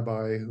quoting a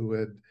rabbi who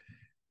had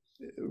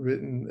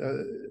written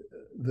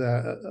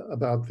that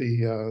about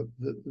the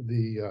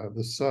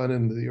sun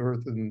and the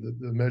earth and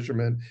the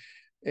measurement,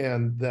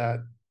 and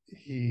that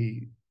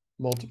he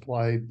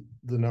multiplied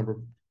the number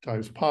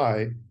times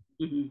pi,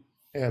 Mm-hmm.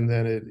 and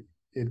then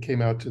it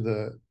came out to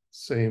the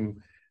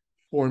same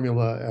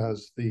formula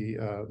as the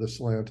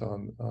slant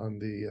on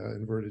the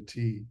inverted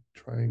T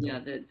triangle.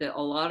 Yeah,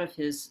 a lot of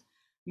his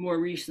more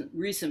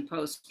recent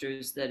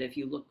posters, that if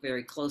you look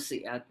very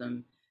closely at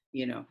them,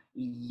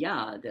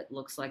 that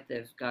looks like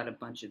they've got a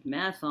bunch of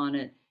math on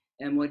it,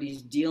 and what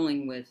he's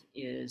dealing with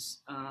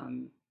is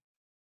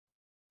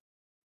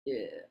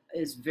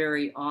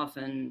very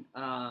often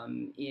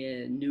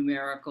in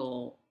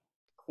numerical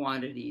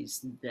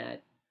quantities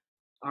that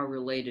are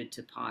related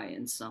to pi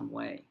in some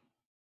way.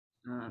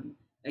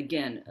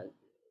 Again,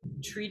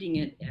 treating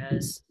it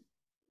as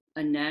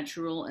a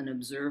natural and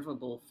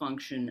observable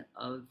function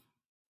of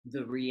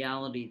the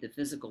reality, the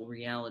physical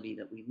reality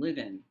that we live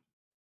in.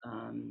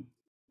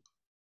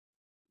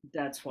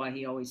 That's why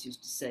he always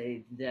used to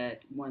say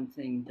that one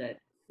thing that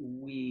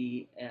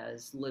we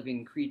as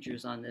living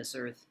creatures on this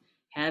earth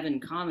have in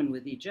common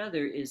with each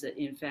other is that,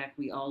 in fact,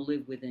 we all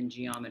live within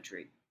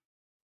geometry.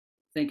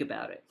 Think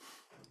about it.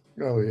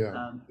 Oh,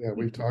 yeah. Yeah,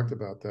 we've talked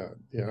about that.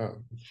 Yeah,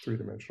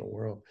 three-dimensional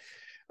world.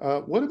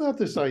 What about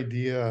this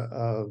idea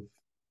of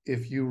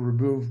if you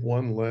remove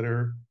one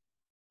letter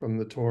from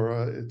the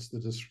Torah, it's the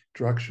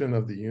destruction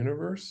of the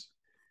universe?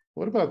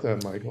 What about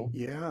that, Michael?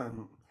 Yeah,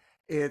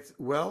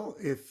 well,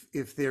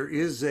 if there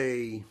is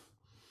a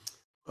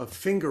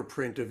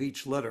fingerprint of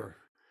each letter.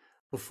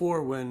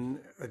 Before, when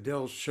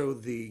Adele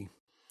showed the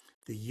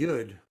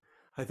yud,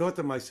 I thought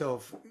to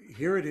myself,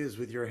 here it is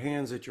with your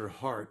hands at your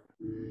heart,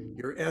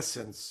 your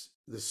essence,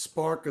 the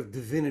spark of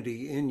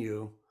divinity in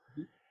you.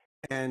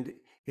 And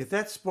if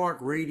that spark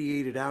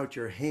radiated out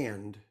your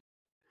hand,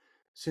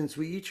 since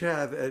we each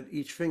have at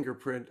each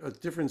fingerprint a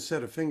different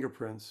set of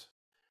fingerprints,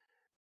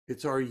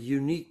 it's our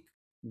unique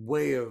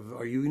way of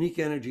our unique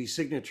energy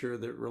signature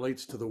that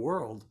relates to the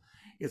world.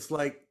 It's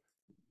like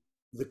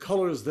the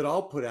colors that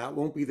I'll put out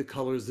won't be the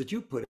colors that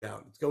you put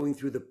out. It's going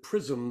through the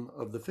prism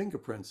of the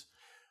fingerprints.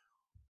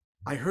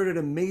 I heard an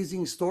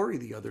amazing story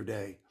the other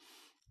day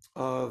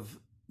of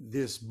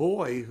this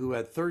boy who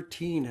at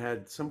 13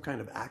 had some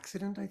kind of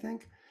accident, I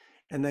think,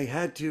 and they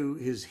had to,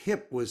 his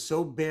hip was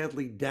so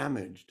badly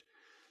damaged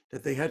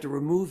that they had to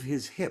remove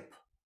his hip.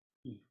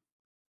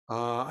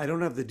 I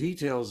don't have the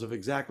details of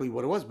exactly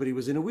what it was, but he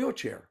was in a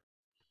wheelchair.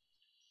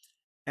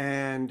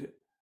 And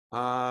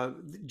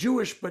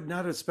Jewish, but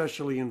not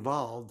especially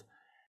involved.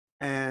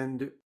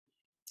 And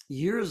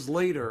years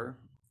later,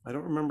 I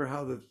don't remember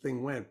how the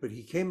thing went, but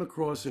he came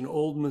across an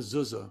old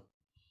mezuzah.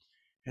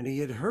 And he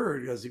had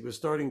heard, as he was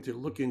starting to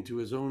look into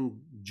his own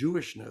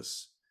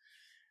Jewishness,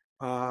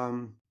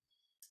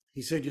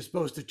 he said, you're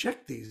supposed to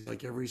check these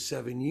like every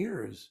 7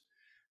 years.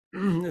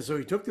 And so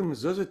he took the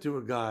mezuzah to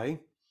a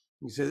guy.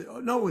 He said, oh,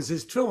 no, it was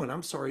his tefillin.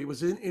 I'm sorry. It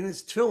was in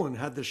his tefillin,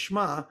 had the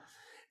Shema.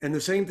 And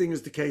the same thing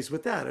is the case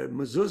with that. A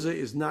mezuzah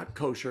is not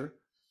kosher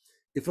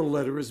if a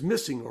letter is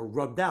missing or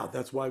rubbed out.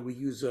 That's why we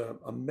use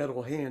a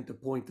metal hand to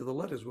point to the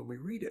letters when we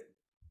read it.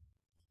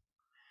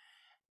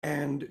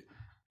 And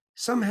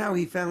somehow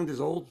he found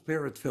his old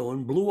pair of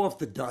tefillin, blew off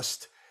the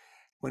dust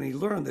when he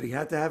learned that he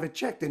had to have it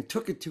checked, and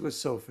took it to a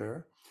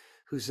sofer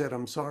who said,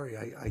 I'm sorry,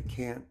 I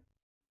can't,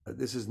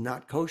 this is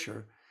not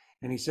kosher.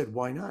 And he said,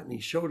 why not? And he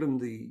showed him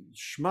the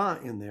Shema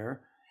in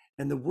there.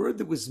 And the word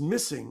that was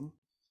missing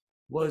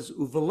was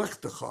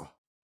uvelechtecha,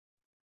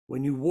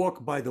 when you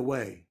walk by the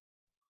way.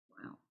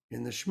 Wow.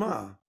 In the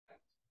Shema.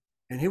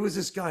 And here was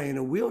this guy in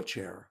a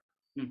wheelchair.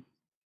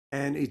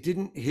 And it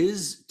didn't,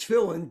 his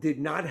tefillin did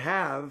not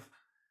have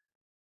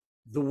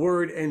the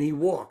word and he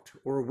walked,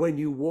 or when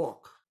you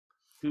walk.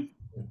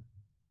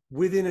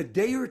 Within a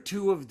day or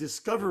two of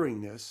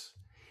discovering this,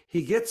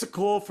 he gets a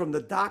call from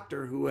the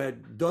doctor who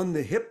had done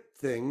the hip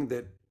thing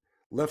that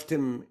left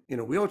him in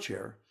a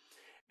wheelchair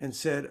and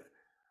said,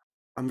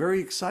 I'm very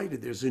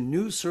excited. There's a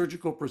new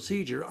surgical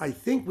procedure. I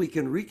think we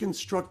can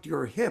reconstruct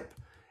your hip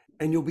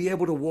and you'll be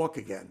able to walk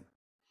again.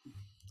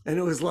 And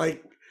it was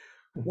like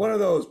one of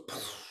those,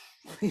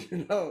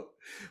 you know,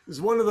 it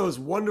was one of those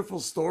wonderful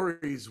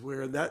stories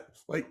where that,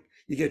 like,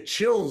 you get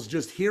chills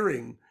just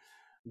hearing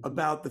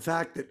about the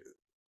fact that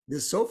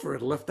this sofer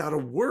had left out a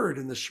word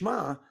in the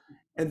Shema,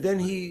 and then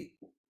he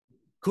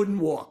couldn't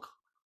walk.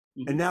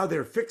 And now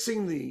they're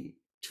fixing the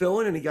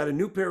tefillin, and he got a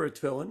new pair of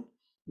tefillin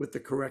with the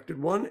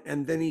corrected one,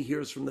 and then he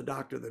hears from the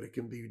doctor that it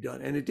can be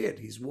done. And it did.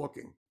 He's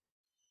walking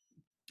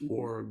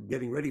or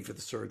getting ready for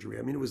the surgery.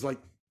 I mean, it was like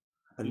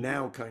a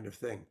now kind of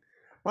thing.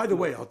 By the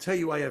way, I'll tell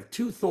you, I have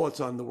two thoughts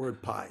on the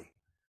word pi.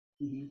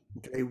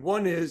 Okay,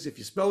 one is, if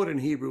you spell it in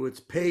Hebrew, it's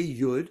pei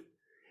yud.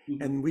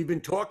 And we've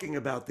been talking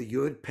about the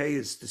yud. Pei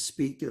is to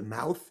speak, the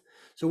mouth.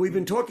 So we've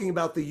been talking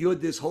about the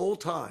yud this whole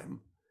time,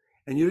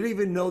 and you didn't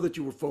even know that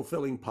you were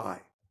fulfilling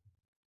pi.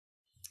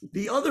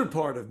 The other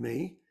part of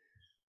me,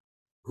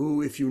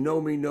 who, if you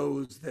know me,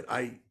 knows that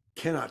I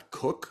cannot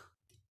cook,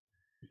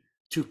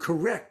 to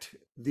correct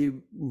the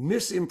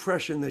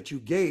misimpression that you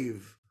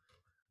gave,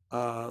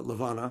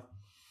 Levana,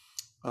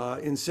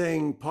 in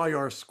saying pi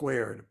are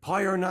squared.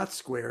 Pi are not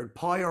squared.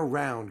 Pi are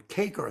round.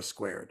 Cake are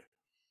squared.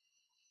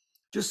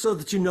 Just so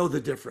that you know the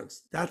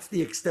difference. That's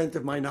the extent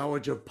of my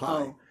knowledge of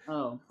pi.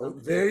 Oh,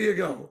 There you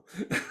go.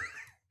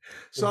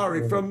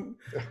 Sorry, from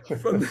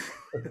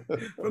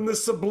the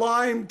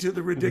sublime to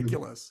the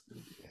ridiculous.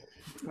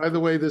 By the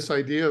way, this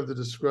idea of the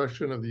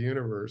discretion of the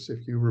universe,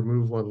 if you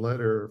remove one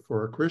letter,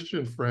 for our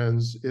Christian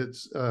friends,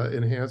 it's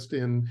enhanced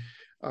in,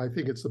 I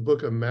think it's the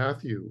book of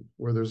Matthew,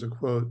 where there's a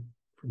quote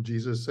from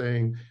Jesus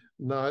saying,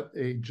 not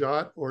a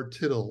jot or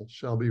tittle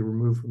shall be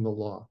removed from the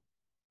law.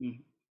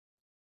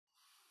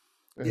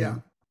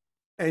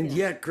 And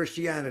yet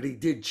Christianity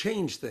did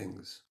change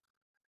things,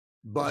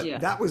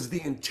 but that was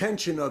the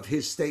intention of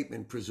his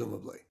statement,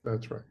 presumably.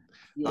 That's right.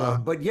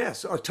 But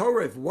yes, a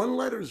Torah, if one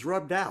letter is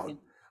rubbed out,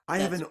 I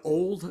have an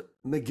old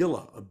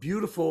Megillah, a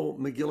beautiful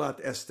Megillat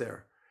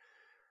Esther,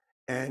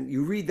 and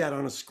you read that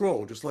on a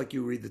scroll, just like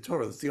you read the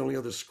Torah. That's the only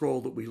other scroll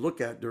that we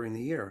look at during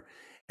the year.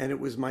 And it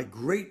was my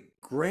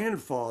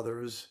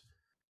great-grandfather's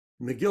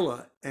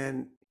Megillah,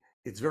 and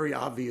it's very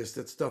obvious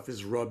that stuff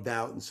is rubbed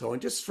out and so on,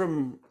 just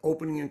from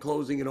opening and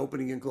closing and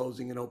opening and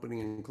closing and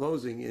opening and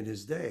closing in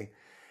his day.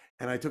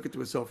 And I took it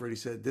to a sofer, and he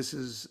said, this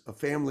is a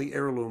family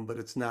heirloom, but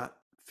it's not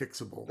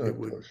fixable. It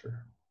would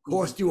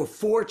cost you a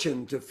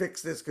fortune to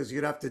fix this, because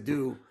you'd have to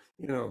do,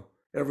 you know,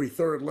 every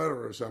third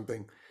letter or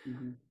something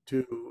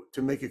to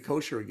make it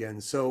kosher again.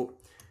 So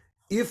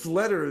if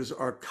letters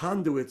are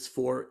conduits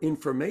for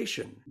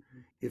information,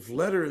 if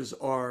letters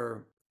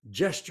are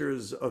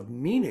gestures of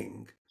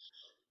meaning,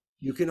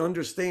 you can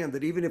understand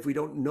that even if we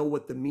don't know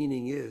what the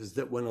meaning is,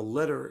 that when a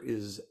letter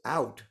is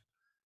out,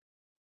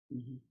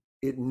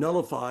 it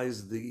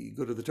nullifies the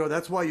good of the Torah.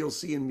 That's why you'll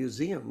see in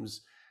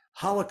museums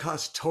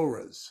Holocaust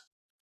Torahs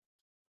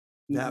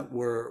that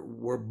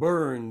were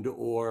burned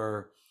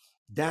or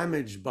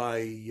damaged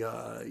by,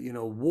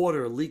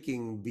 water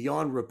leaking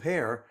beyond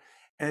repair.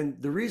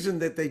 And the reason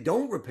that they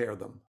don't repair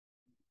them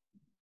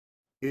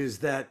is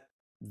that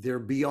they're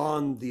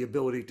beyond the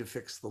ability to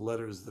fix the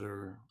letters that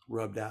are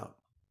rubbed out.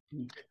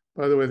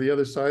 By the way, the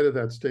other side of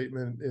that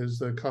statement is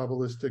the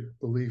Kabbalistic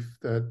belief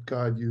that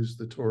God used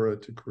the Torah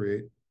to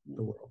create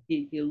the world.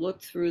 He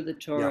looked through the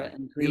Torah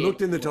and He created.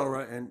 looked in the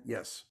Torah, and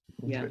yes.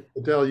 Yeah. Okay.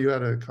 Adele, you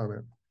had a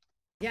comment.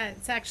 Yeah,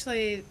 it's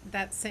actually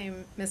that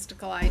same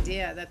mystical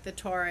idea that the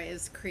Torah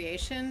is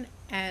creation,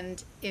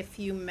 and if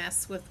you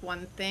mess with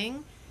one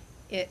thing,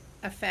 it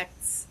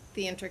affects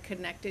the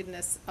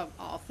interconnectedness of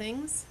all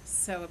things.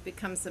 So it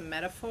becomes a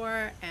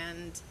metaphor,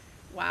 and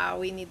wow,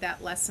 we need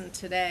that lesson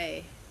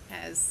today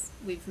as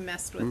we've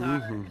messed with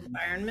our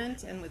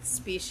environment and with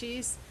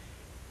species.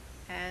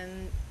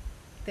 And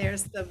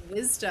there's the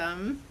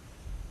wisdom,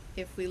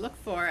 if we look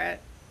for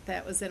it,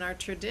 that was in our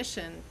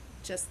tradition.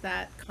 Just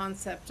that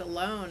concept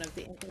alone of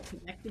the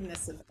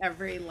interconnectedness of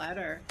every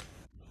letter.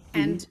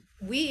 And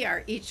we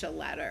are each a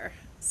letter.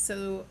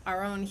 So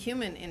our own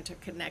human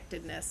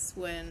interconnectedness,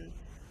 when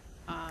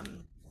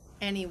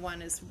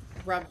anyone is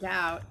rubbed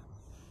out,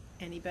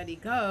 anybody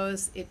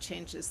goes, it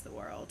changes the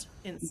world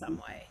in some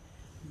way.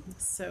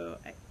 So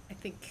I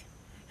think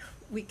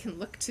we can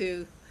look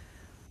to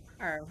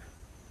our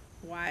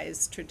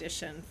wise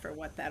tradition for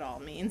what that all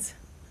means.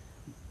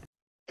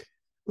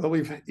 Well,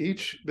 we've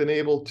each been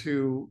able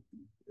to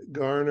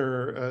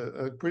garner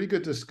a pretty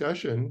good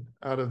discussion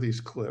out of these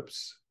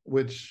clips,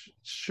 which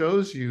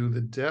shows you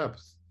the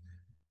depth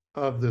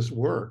of this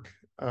work.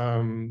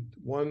 1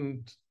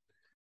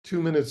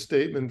 2-minute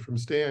statement from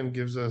Stan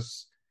gives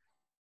us,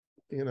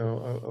 a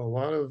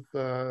lot of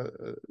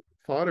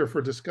fodder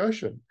for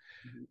discussion.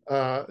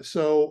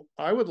 So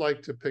I would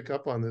like to pick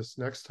up on this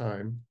next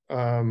time,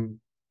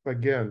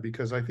 again,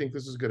 because I think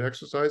this is a good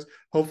exercise.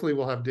 Hopefully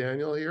we'll have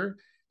Daniel here,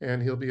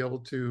 and he'll be able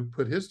to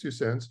put his 2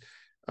 cents.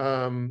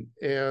 But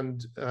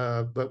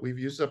we've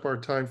used up our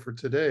time for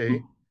today,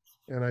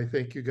 and I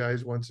thank you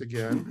guys once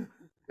again.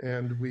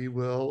 And we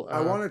will.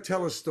 I want to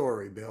tell a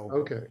story, Bill.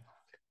 Okay.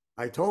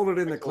 I told it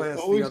in the class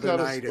the other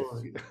night.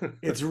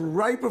 It's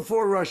right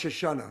before Rosh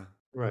Hashanah.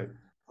 Right.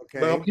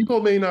 Okay. Well,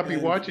 people may not be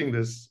watching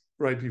this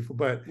right before,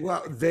 but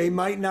well, they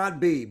might not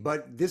be.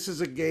 But this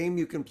is a game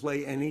you can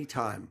play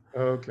anytime.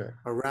 Okay.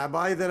 A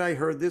rabbi that I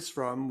heard this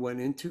from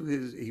went into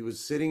he was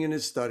sitting in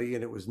his study,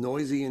 and it was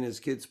noisy in his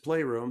kid's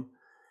playroom,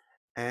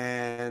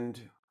 and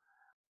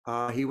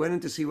he went in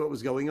to see what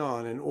was going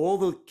on. And all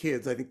the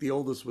kids, I think the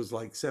oldest was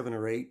like 7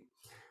 or 8,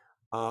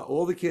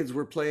 all the kids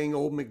were playing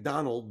Old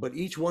MacDonald, but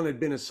each one had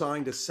been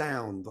assigned a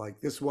sound.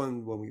 Like this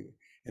one,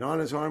 and on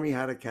his farm he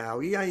had a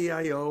cow,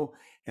 E-I-E-I-O,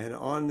 and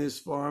on this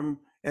farm,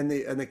 and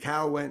the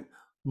cow went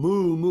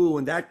moo moo,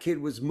 and that kid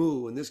was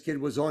moo, and this kid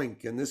was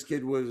oink, and this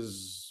kid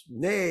was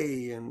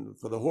neigh, and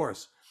for the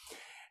horse.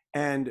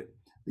 And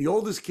the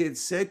oldest kid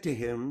said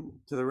to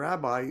the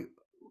rabbi,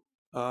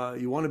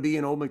 you want to be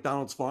in Old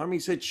MacDonald's farm? He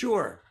said,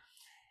 sure.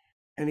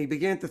 And he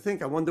began to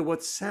think, I wonder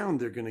what sound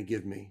they're going to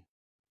give me.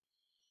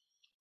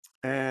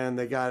 And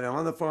they got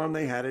on the farm,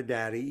 they had a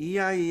daddy,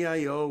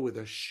 E-I-E-I-O, with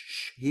a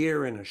shh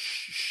here and a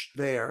shh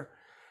there.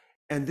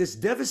 And this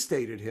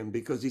devastated him,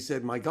 because he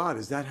said, my God,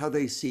 is that how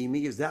they see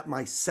me? Is that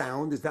my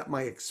sound? Is that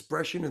my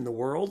expression in the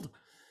world?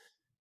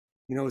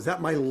 Is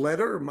that my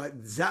letter?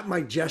 Is that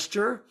my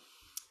gesture?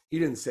 He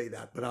didn't say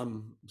that, but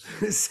I'm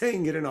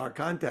saying it in our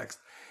context.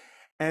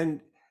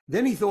 And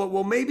then he thought,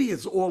 well, maybe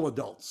it's all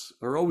adults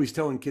are always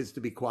telling kids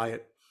to be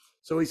quiet.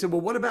 So he said,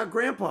 well, what about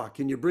Grandpa?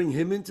 Can you bring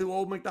him into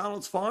Old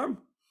MacDonald's farm?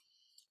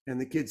 And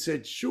the kid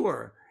said,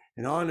 sure.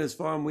 And on his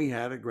farm, we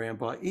had a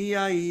Grandpa,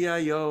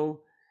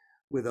 E-I-E-I-O,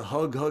 with a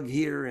hug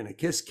here and a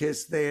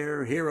kiss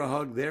there, here a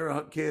hug, there a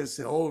hug, kiss,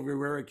 and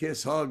everywhere a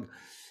kiss, hug.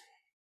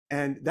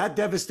 And that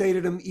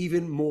devastated him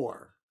even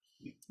more,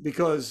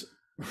 because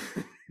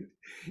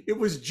it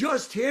was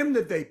just him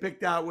that they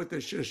picked out with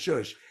the shush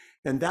shush.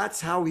 And that's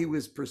how he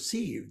was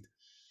perceived.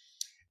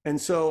 And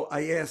so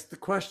I asked the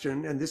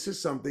question, and this is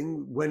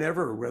something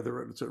whenever,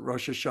 whether it's at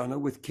Rosh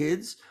Hashanah with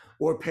kids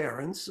or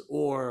parents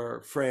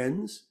or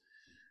friends,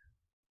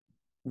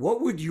 what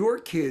would your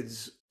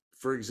kids,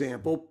 for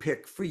example,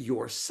 pick for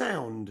your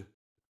sound?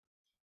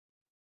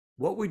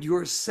 What would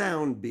your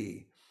sound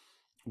be?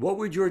 What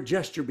would your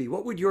gesture be?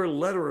 What would your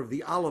letter of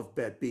the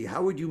alphabet be?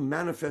 How would you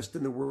manifest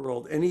in the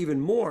world? And even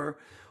more,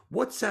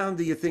 what sound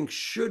do you think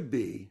should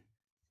be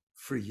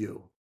for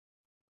you,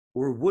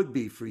 or would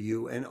be for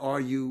you? And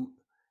are you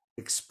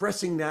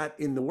expressing that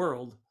in the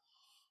world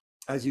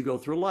as you go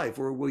through life?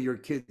 Or will your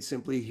kids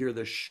simply hear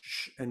the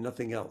shh and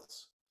nothing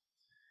else?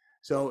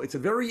 So it's a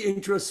very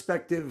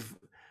introspective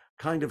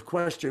kind of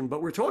question,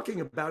 but we're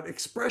talking about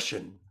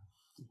expression,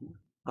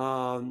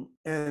 and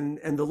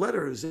the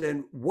letters.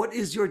 And what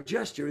is your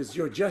gesture? Is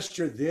your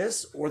gesture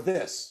this or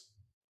this?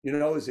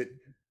 Is it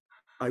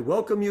I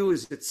welcome you?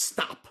 Is it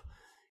stop?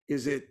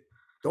 Is it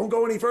don't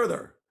go any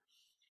further?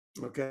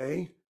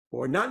 Okay.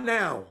 Or not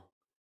now.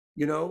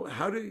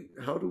 How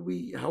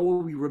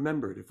will we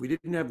remembered if we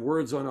didn't have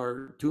words on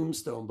our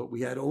tombstone, but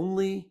we had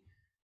only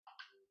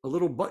a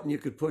little button you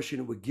could push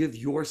and it would give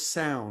your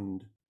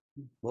sound,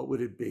 what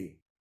would it be?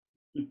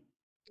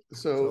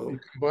 So you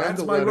combine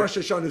that's the my letters,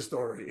 Rosh Hashanah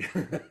story.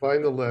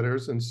 combine the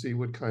letters and see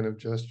what kind of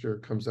gesture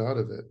comes out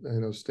of it. I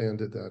know Stan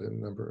did that in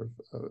a number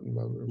of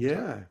times.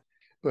 Yeah.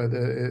 But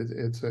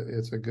it's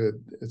a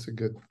good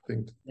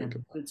thing to think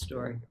about. Good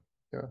story.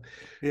 Yeah.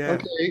 Yeah.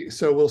 Okay,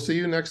 so we'll see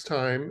you next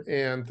time,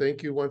 and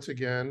thank you once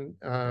again.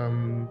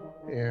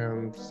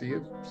 And see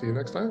you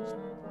next time.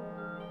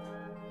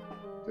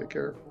 Take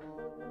care.